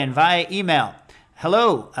Schmidt wrote in via email.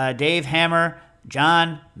 Hello, Dave, Hammer,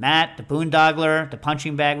 John, Matt, the Boondogler, the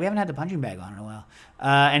Punching Bag. We haven't had the Punching Bag on in a while.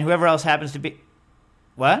 And whoever else happens to be...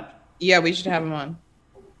 What? Yeah, we should have him on.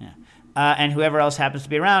 Yeah. And whoever else happens to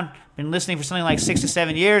be around. Been listening for something like 6 to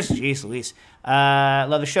 7 years. Jeez Louise.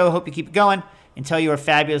 Love the show. Hope you keep it going until you are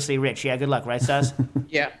fabulously rich. Yeah, good luck, right, Sus?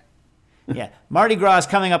 Yeah. Yeah. Mardi Gras is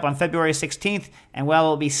coming up on February 16th, and while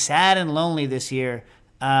it'll be sad and lonely this year...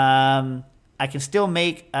 I can still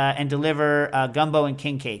make and deliver gumbo and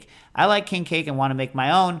king cake. I like king cake and want to make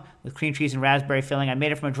my own with cream cheese and raspberry filling. I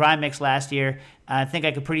made it from a dry mix last year. I think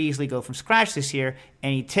I could pretty easily go from scratch this year.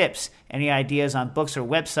 Any tips? Any ideas on books or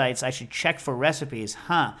websites I should check for recipes?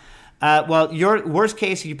 Well, your worst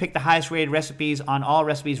case, you pick the highest rated recipes on all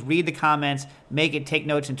recipes, read the comments, make it, take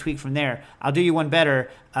notes, and tweak from there. I'll do you one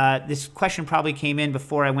better. This question probably came in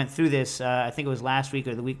before I went through this. I think it was last week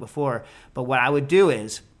or the week before. But what I would do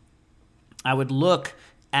is I would look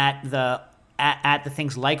at the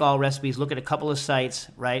things like all recipes, look at a couple of sites,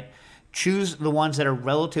 right? Choose the ones that are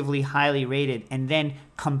relatively highly rated, and then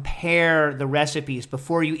compare the recipes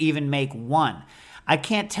before you even make one. I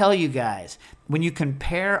can't tell you guys, when you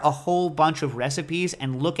compare a whole bunch of recipes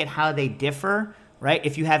and look at how they differ, right?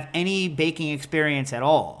 If you have any baking experience at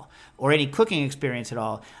all, or any cooking experience at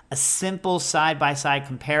all, a simple side-by-side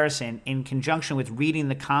comparison in conjunction with reading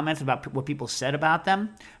the comments about what people said about them,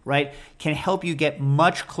 right, can help you get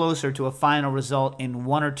much closer to a final result in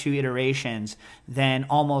 1 or 2 iterations than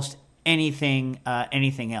almost anything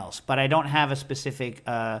else. But I don't have a specific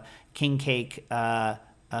king cake. I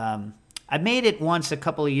I made it once a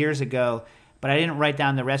couple of years ago, but I didn't write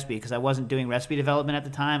down the recipe because I wasn't doing recipe development at the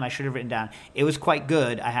time. I should have written down. It was quite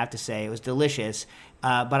good, I have to say. It was delicious.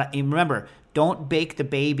 But remember, don't bake the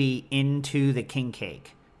baby into the king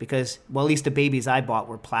cake because, well, at least the babies I bought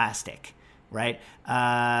were plastic, right?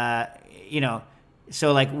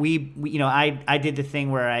 So like I did the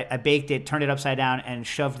thing where I baked it, turned it upside down, and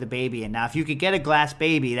shoved the baby in. Now, if you could get a glass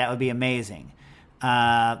baby, that would be amazing.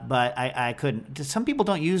 But I couldn't. Some people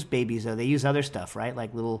don't use babies though; they use other stuff, right?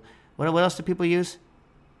 Like little. What else do people use?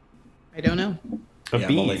 I don't know.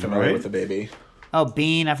 I'm only familiar with the baby. Oh,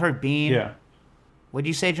 bean. I've heard bean. Yeah. What'd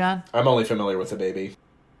you say, John? I'm only familiar with the baby.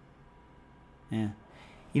 Yeah.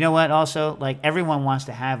 You know what? Also, like everyone wants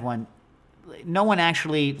to have one. No one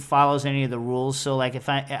actually follows any of the rules. So like if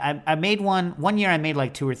I made one year I made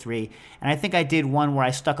like 2 or 3, and I think I did one where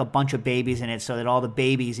I stuck a bunch of babies in it so that all the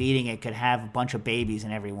babies eating it could have a bunch of babies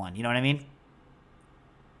in every one. You know what I mean?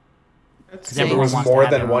 There was more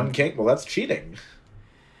than one king? Well, that's cheating.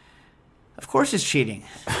 Of course it's cheating.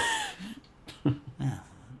 Yeah.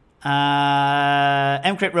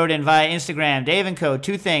 MCrit wrote in via Instagram, Dave & Co.,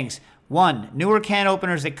 2 things. 1, newer can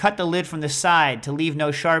openers that cut the lid from the side to leave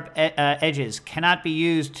no sharp edges cannot be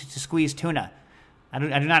used to squeeze tuna. I do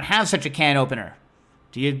not have such a can opener.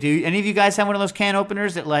 Do any of you guys have one of those can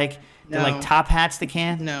openers that like top hats the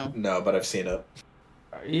can? No, but I've seen it.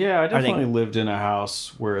 Yeah, I definitely lived in a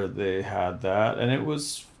house where they had that, and it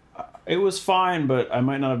was fine, but I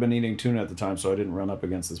might not have been eating tuna at the time, so I didn't run up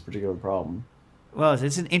against this particular problem. Well,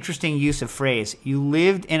 it's an interesting use of phrase. You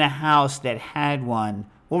lived in a house that had one.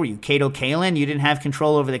 What were you, Cato Kalin? You didn't have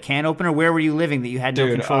control over the can opener? Where were you living that you had no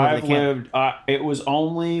control over the can? It was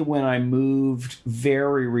only when I moved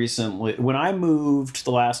very recently. When I moved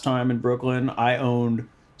the last time in Brooklyn, I owned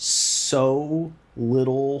so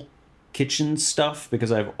little kitchen stuff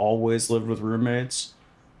because I've always lived with roommates.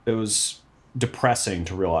 It was depressing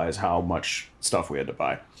to realize how much stuff we had to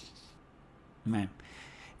buy. Man.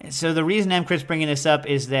 So the reason MCrit's bringing this up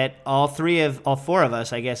is that all 4 of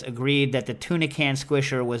us, I guess, agreed that the tuna can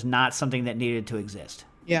squisher was not something that needed to exist.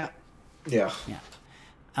 Yeah. Yeah.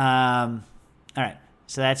 All right.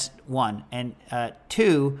 So that's 1. And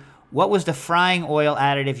 2, what was the frying oil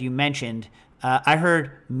additive you mentioned? I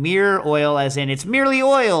heard mirror oil as in it's merely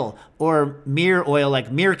oil, or mirror oil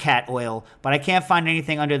like meerkat oil, but I can't find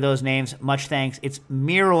anything under those names. Much thanks. It's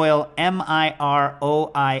Mirror Oil,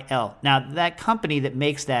 Miroil. Now, that company that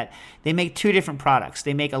makes that, they make 2 different products.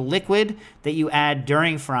 They make a liquid that you add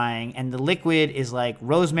during frying, and the liquid is like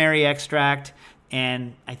rosemary extract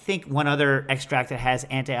and I think one other extract that has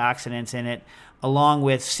antioxidants in it, along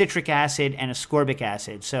with citric acid and ascorbic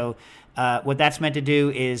acid. So what that's meant to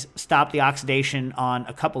do is stop the oxidation on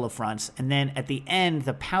a couple of fronts. And then at the end,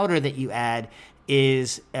 the powder that you add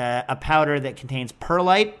is a powder that contains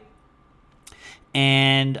perlite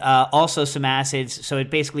and also some acids. So it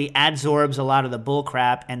basically adsorbs a lot of the bull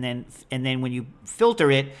crap. And then when you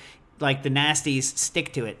filter it, like the nasties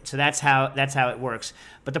stick to it. So that's how it works.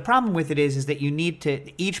 But the problem with it is that you need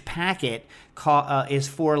to, each packet is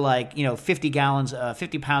for 50 pounds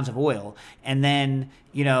of oil. And then,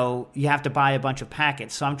 you have to buy a bunch of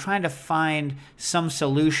packets. So I'm trying to find some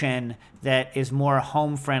solution that is more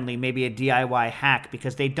home friendly, maybe a DIY hack,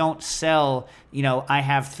 because they don't sell, I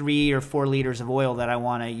have 3 or 4 liters of oil that I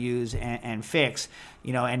want to use and fix,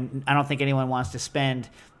 and I don't think anyone wants to spend,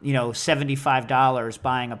 $75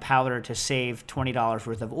 buying a powder to save $20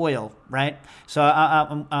 worth of oil, right? So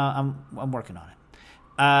I'm working on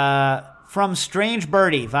it. From Strange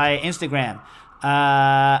Birdie via Instagram.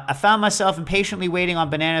 I found myself impatiently waiting on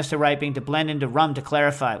bananas to ripen to blend into rum to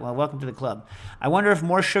clarify. Well, welcome to the club. I wonder if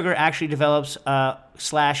more sugar actually develops /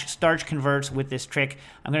 starch converts with this trick.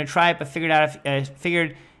 I'm going to try it, but figured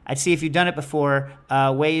I'd see if you've done it before.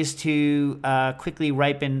 Ways to quickly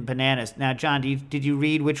ripen bananas. Now, John, did you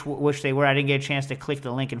read which they were? I didn't get a chance to click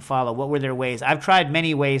the link and follow. What were their ways? I've tried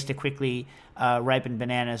many ways to quickly ripen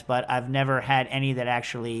bananas, but I've never had any that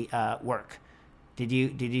actually work. Did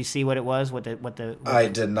you see what it was? I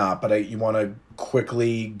did not, but you want to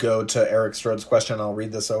quickly go to Eric Strode's question. I'll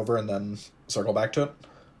read this over and then circle back to it.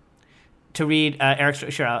 To read Eric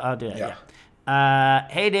Strode, sure, I'll do that. Yeah.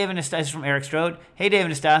 Hey, Dave and Anastasia from Eric Strode. Hey, Dave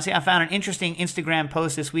and Anastasia. I found an interesting Instagram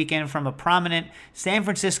post this weekend from a prominent San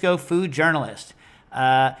Francisco food journalist.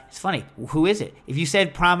 It's funny. Who is it? If you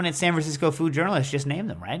said prominent San Francisco food journalist, just name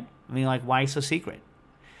them, right? I mean, why so secret?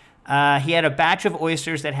 He had a batch of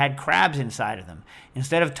oysters that had crabs inside of them.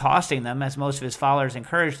 Instead of tossing them, as most of his followers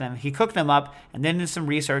encouraged them, he cooked them up and then did some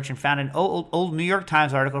research and found an old New York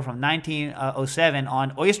Times article from 1907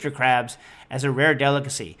 on oyster crabs as a rare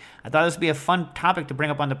delicacy. I thought this would be a fun topic to bring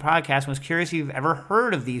up on the podcast and was curious if you've ever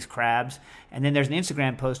heard of these crabs. And then there's an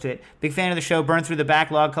Instagram post to it. Big fan of the show, burned through the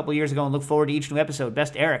backlog a couple years ago and look forward to each new episode.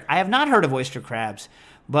 Best, Eric. I have not heard of oyster crabs.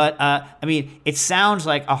 But, I mean, it sounds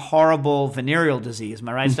like a horrible venereal disease. Am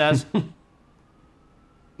I right, Stas?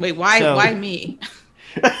 Wait, why me?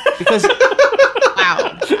 Because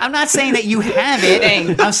Wow. I'm not saying that you have it.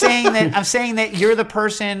 Dang. I'm saying that you're the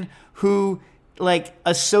person who, like,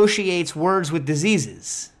 associates words with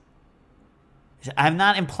diseases. I'm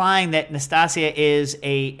not implying that Nastasia is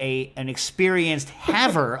an experienced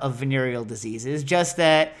haver of venereal diseases, just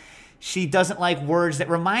that she doesn't like words that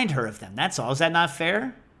remind her of them. That's all. Is that not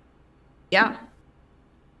fair? Yeah.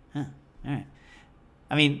 Huh. All right.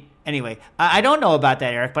 I mean, anyway, I don't know about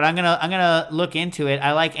that, Eric, but I'm gonna look into it.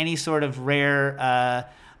 I like any sort of rare.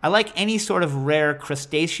 I like any sort of rare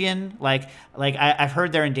crustacean. Like I've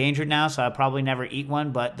heard they're endangered now, so I'll probably never eat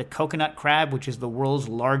one. But the coconut crab, which is the world's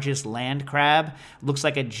largest land crab, looks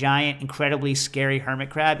like a giant, incredibly scary hermit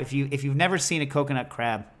crab. If you've never seen a coconut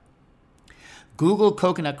crab, Google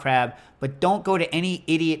coconut crab, but don't go to any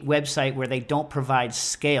idiot website where they don't provide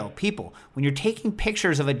scale. People, when you're taking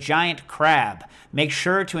pictures of a giant crab, make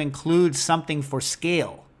sure to include something for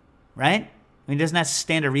scale, right? I mean, doesn't that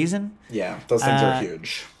stand to reason? Yeah, those things are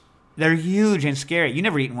huge. They're huge and scary. You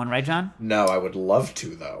never eaten one, right, John? No, I would love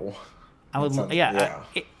to, though. I would, yeah.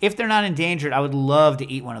 If they're not endangered, I would love to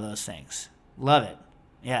eat one of those things. Love it.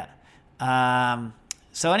 Yeah.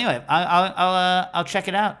 So anyway, I'll check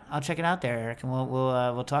it out. I'll check it out there, Eric, and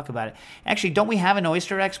we'll talk about it. Actually, don't we have an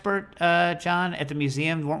oyster expert, John, at the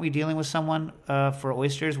museum? Weren't we dealing with someone for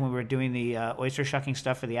oysters when we were doing the oyster shucking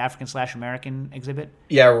stuff for the African/American exhibit?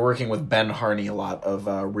 Yeah, we're working with Ben Harney a lot of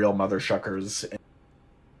real mother shuckers.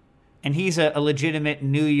 And he's a legitimate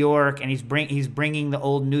New York, and he's bringing the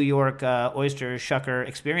old New York oyster shucker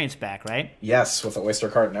experience back, right? Yes, with the oyster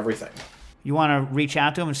cart and everything. You want to reach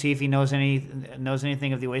out to him and see if he knows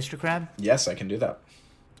anything of the oyster crab? Yes, I can do that.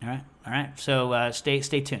 All right. So stay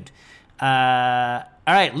tuned. All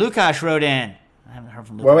right, Lukash wrote in. I haven't heard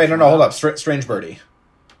from Lukash. Wait, no, hold up. Strange Birdie.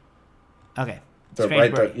 Okay.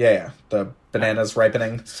 The bananas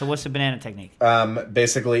ripening. So what's the banana technique?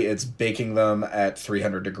 Basically, it's baking them at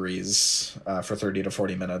 300 degrees for 30 to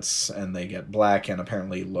 40 minutes, and they get black and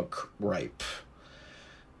apparently look ripe.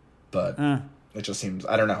 But it just seems,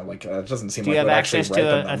 I don't know, like it doesn't seem like Do you it have would actually access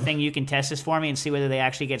to a thing you can test this for me and see whether they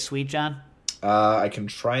actually get sweet, John? I can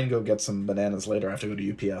try and go get some bananas later. I have to go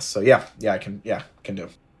to UPS. So yeah, I can do. All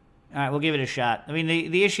right, we'll give it a shot. I mean,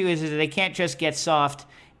 the issue is that they can't just get soft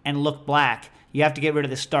and look black. You have to get rid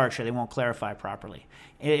of the starch or they won't clarify properly.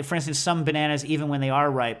 For instance, some bananas, even when they are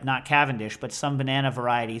ripe, not Cavendish, but some banana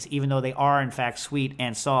varieties, even though they are in fact sweet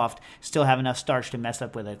and soft, still have enough starch to mess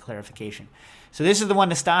up with a clarification. So this is the one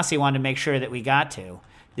Nastasia wanted to make sure that we got to.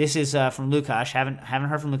 This is from Lukash. Haven't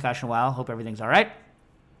heard from Lukash in a while. Hope everything's all right.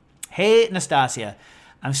 Hey, Nastasia.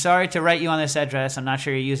 I'm sorry to write you on this address. I'm not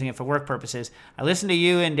sure you're using it for work purposes. I listened to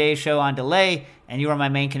you and Dave's show on delay, and you are my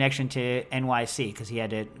main connection to NYC because he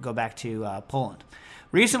had to go back to Poland.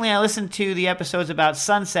 Recently, I listened to the episodes about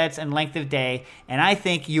sunsets and length of day, and I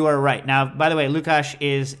think you are right. Now, by the way, Lukash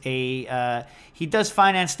is he does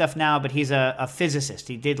finance stuff now, but he's a physicist.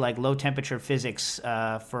 He did like low temperature physics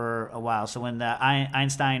for a while. So when the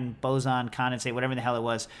Einstein boson condensate, whatever the hell it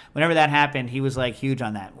was, whenever that happened, he was like huge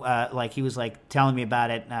on that. Like he was like telling me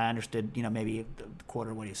about it, and I understood, maybe a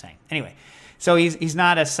quarter of what he was saying. Anyway, so he's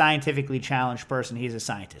not a scientifically challenged person. He's a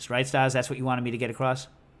scientist, right, Stas? That's what you wanted me to get across?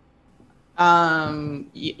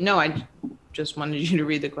 No, I just wanted you to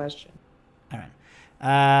read the question. All right.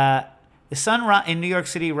 The sun in New York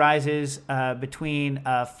City rises between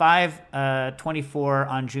 5:24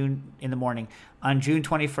 on June in the morning on June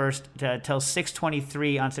 21st till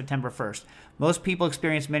 6:23 on September 1st. Most people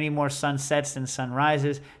experience many more sunsets than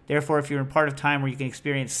sunrises. Therefore, if you're in part of time where you can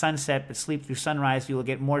experience sunset but sleep through sunrise, you will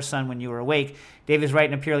get more sun when you are awake. Dave is right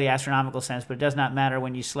in a purely astronomical sense, but it does not matter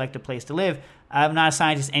when you select a place to live. I'm not a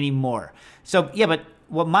scientist anymore. So, yeah, but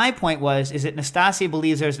what my point was is that Nastasia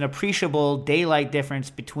believes there's an appreciable daylight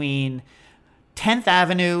difference between 10th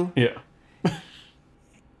Avenue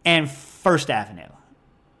and 1st Avenue.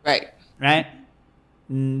 Right. Right?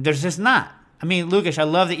 There's just not. I mean, Lukash, I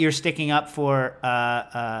love that you're sticking up for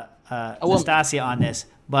Nastasia on this,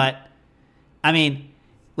 but I mean,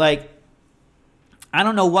 like, I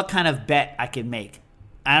don't know what kind of bet I could make.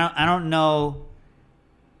 I don't know.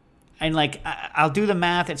 and like I'll do the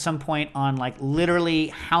math at some point on like literally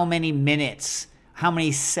how many minutes, how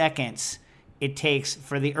many seconds it takes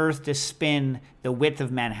for the Earth to spin the width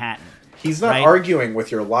of Manhattan. He's not arguing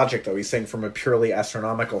with your logic, though. He's saying from a purely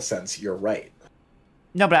astronomical sense, you're right.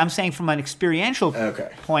 No, but I'm saying from an experiential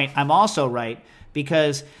point, I'm also right,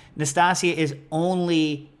 because Nastasia is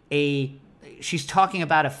she's talking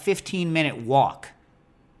about a 15-minute walk,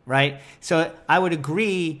 right? So I would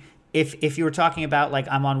agree if you were talking about like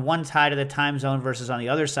I'm on one side of the time zone versus on the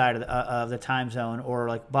other side of the time zone, or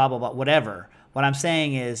like blah, blah, blah, whatever. What I'm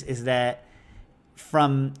saying is that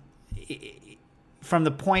from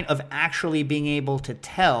the point of actually being able to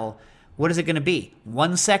tell, what is it going to be?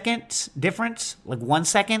 1 second difference? Like 1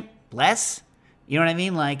 second less? You know what I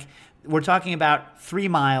mean? Like we're talking about 3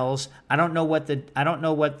 miles. I don't know what the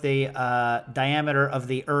diameter of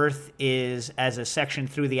the Earth is as a section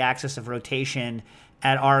through the axis of rotation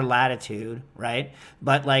at our latitude, right?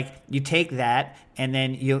 But like you take that and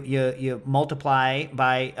then you multiply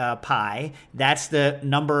by pi. That's the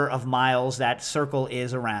number of miles that circle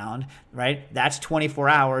is around, right? That's 24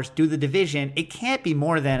 hours. Do the division. It can't be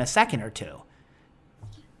more than a second or two.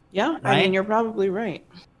 Yeah, right? I mean, you're probably right.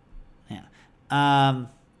 Yeah.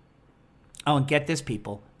 Oh, and get this,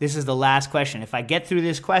 people. This is the last question. If I get through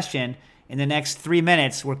this question in the next 3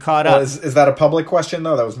 minutes, we're caught up. Is that a public question,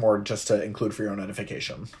 though? That was more just to include for your own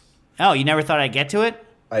edification. Oh, you never thought I'd get to it?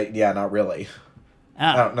 Yeah, not really.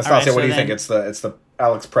 Oh, Nastasia, what do you think? It's the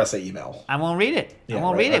Alex Pressa email. I won't read it. I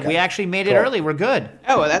won't read it. We actually made it early. We're good.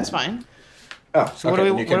 Oh, well, that's fine. Oh, so what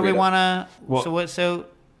do we want to?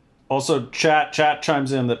 Also, chat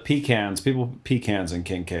chimes in that people put pecans in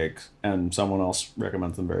king cakes, and someone else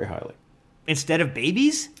recommends them very highly. Instead of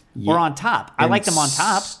babies? Or on top? I like them on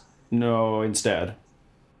top. No, instead.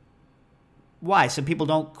 Why? So people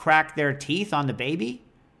don't crack their teeth on the baby?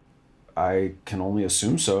 I can only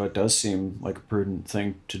assume so. It does seem like a prudent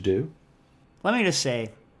thing to do. Let me just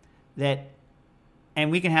say that,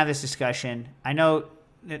 and we can have this discussion. I know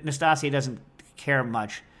that Nastasia doesn't care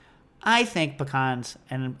much. I think pecans,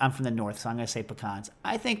 and I'm from the north, so I'm going to say pecans.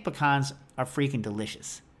 I think pecans are freaking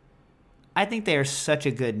delicious. I think they are such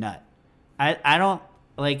a good nut. I don't,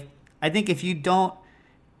 like, I think if you don't,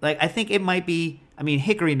 like, I think it might be, I mean,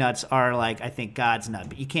 hickory nuts are, like, I think God's nut,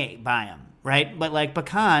 but you can't buy them, right? But, like,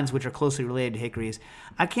 pecans, which are closely related to hickories,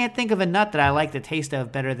 I can't think of a nut that I like the taste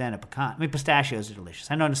of better than a pecan. I mean, pistachios are delicious.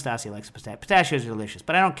 I know Nastasia likes pistachios are delicious,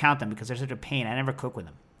 but I don't count them because they're such a pain. I never cook with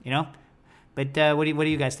them, you know? But what do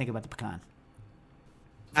you guys think about the pecan?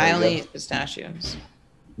 I only eat pistachios.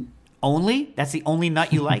 Only? That's the only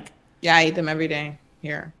nut you like? Yeah, I eat them every day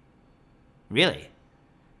here. Really?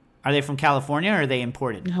 Are they from California or are they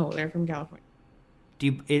imported? No, they're from California.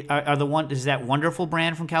 Is that Wonderful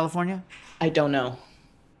brand from California? I don't know.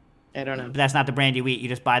 But that's not the brand you eat. You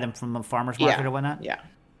just buy them from a farmer's market or whatnot? Yeah.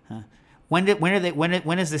 Huh. When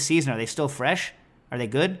is the season? Are they still fresh? Are they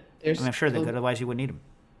good? I'm sure they're good. Otherwise, you wouldn't eat them.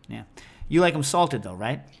 Yeah. You like them salted though,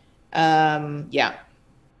 right? Yeah.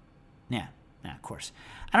 Yeah, of course.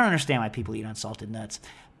 I don't understand why people eat unsalted nuts.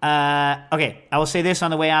 Okay, I will say this on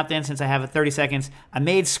the way out then, since I have 30 seconds. I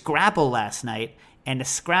made Scrapple last night, and the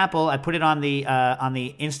Scrapple, I put it on the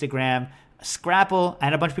Instagram. Scrapple, I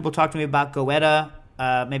had a bunch of people talk to me about Goetta.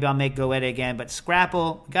 Maybe I'll make Goetta again, but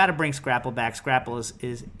Scrapple, got to bring Scrapple back. Scrapple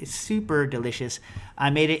is super delicious. I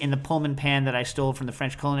made it in the Pullman pan that I stole from the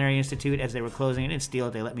French Culinary Institute as they were closing. I didn't steal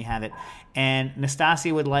it, they let me have it. And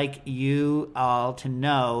Nastasia would like you all to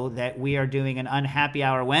know that we are doing an unhappy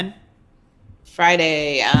hour when?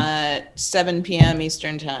 Friday at 7 p.m.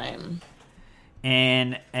 Eastern Time.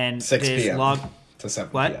 And 6 p.m. to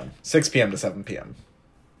 7 what? p.m. 6 p.m. to 7 p.m.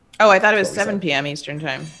 Oh, I thought it was 7 p.m. Eastern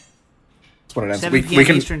Time. That's what it ends. 7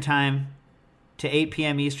 p.m. Eastern Time to 8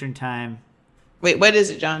 p.m. Eastern Time. Wait, what is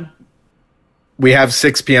it, John? We have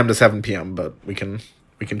 6 p.m. to 7 p.m., but we can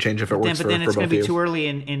change if it works for both of you. But then it's going to be too early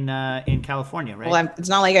in California, right? Well, it's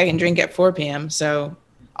not like I can drink at 4 p.m., so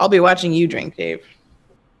I'll be watching you drink, Dave.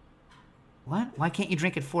 What? Why can't you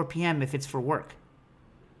drink at 4 p.m. if it's for work?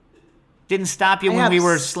 Didn't stop you when we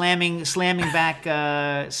were slamming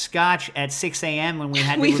back scotch at 6 a.m. when we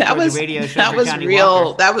had to record the radio show. That was Johnny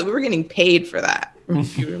real. Walker. We were getting paid for that.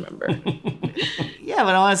 If you remember. Yeah,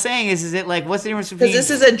 but all I'm saying is it like what's the difference between? Because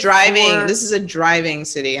this is a driving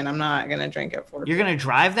city, and I'm not gonna drink at 4 p.m. You're gonna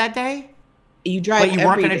drive that day? You drive, but you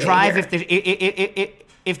weren't gonna drive here.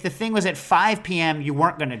 if the thing was at 5 p.m. You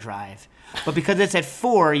weren't gonna drive, but because it's at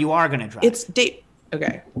 4, you are gonna drive. It's date.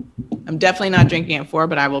 Okay, I'm definitely not drinking at 4,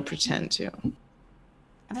 but I will pretend to.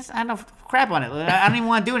 I don't crap on it. I don't even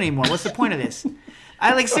want to do it anymore. What's the point of this?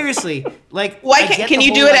 I like seriously like. Why can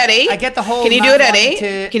you do it at 8? I get the whole. Can you do it at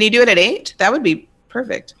 8? Can you do it at 8? That would be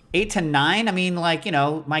perfect. 8 to 9. I mean, like, you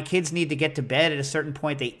know, my kids need to get to bed at a certain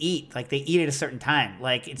point. They eat at a certain time.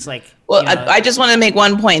 Like, it's like. Well, you know, I just want to make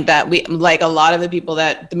one point that we, like, a lot of the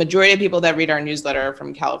majority of people that read our newsletter are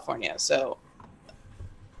from California. So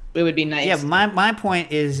it would be nice. Yeah, my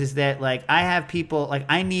point is that, like, I have people, like,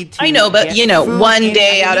 I need to. I know, but you know, one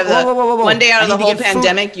day out of the whole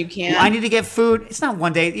pandemic, you can't. I need to get food. It's not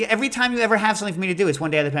one day. Every time you ever have something for me to do, it's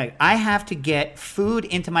one day out of the pandemic. I have to get food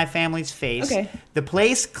into my family's face. Okay. The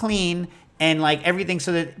place clean and, like, everything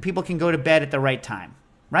so that people can go to bed at the right time,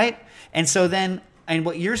 right? And so then, and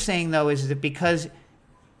what you're saying though is that because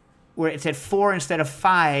where it's at 4 instead of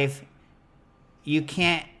 5, you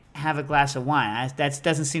can't have a glass of wine. That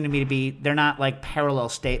doesn't seem to me to be, they're not like parallel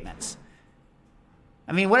statements.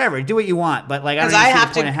 I mean, whatever, do what you want, but like, I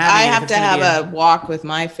have to have a walk with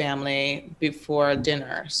my family before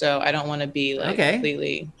dinner, so I don't want to be like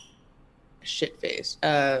completely shit-faced.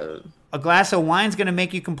 A glass of wine's going to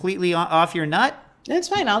make you completely off your nut? That's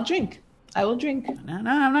fine, I'll drink. I will drink. No,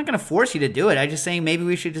 I'm not going to force you to do it. I'm just saying maybe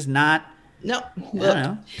we should just not. No, I don't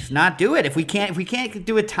know. Just not do it. If we can't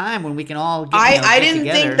do a time when we can all get, I didn't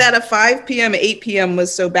together. think that a 5 p.m., 8 p.m.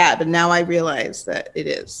 was so bad, but now I realize that it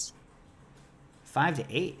is. 5 to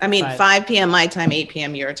 8? I mean, 5 p.m. my time, 8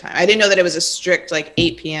 p.m. your time. I didn't know that it was a strict, like,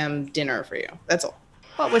 8 p.m. dinner for you. That's all.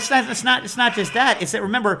 Well, it's not just that. It's that,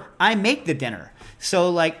 remember, I make the dinner. So,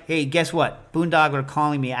 like, hey, guess what? Boondoggle are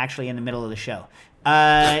calling me actually in the middle of the show.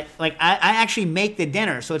 Like, I actually make the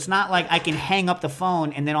dinner, so it's not like I can hang up the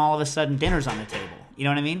phone and then all of a sudden dinner's on the table. You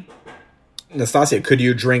know what I mean? Nastasia, could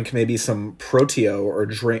you drink maybe some Proteo or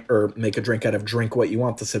make a drink out of Drink What You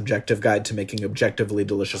Want, the subjective guide to making objectively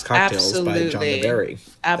delicious cocktails by John Laberry?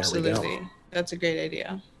 Absolutely. That's a great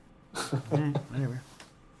idea. Whatever.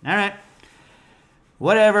 All right.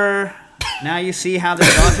 Whatever. Now you see how the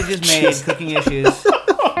sausage is made. Cooking Issues.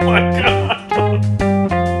 Oh my God.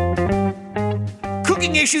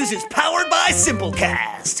 Cooking Issues is powered by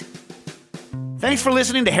Simplecast. Thanks for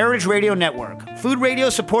listening to Heritage Radio Network, food radio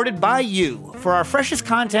supported by you. For our freshest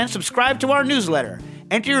content, subscribe to our newsletter.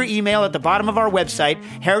 Enter your email at the bottom of our website,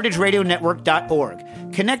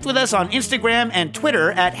 heritageradionetwork.org. Connect with us on Instagram and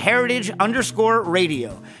Twitter at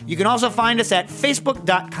heritage_radio. You can also find us at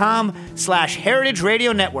facebook.com/Heritage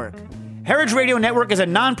Radio Network. Heritage Radio Network is a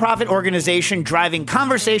nonprofit organization driving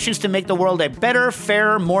conversations to make the world a better,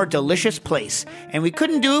 fairer, more delicious place. And we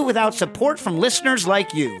couldn't do it without support from listeners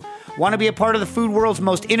like you. Want to be a part of the food world's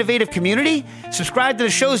most innovative community? Subscribe to the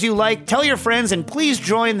shows you like, tell your friends, and please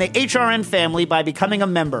join the HRN family by becoming a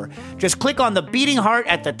member. Just click on the beating heart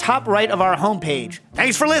at the top right of our homepage.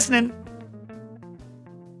 Thanks for listening.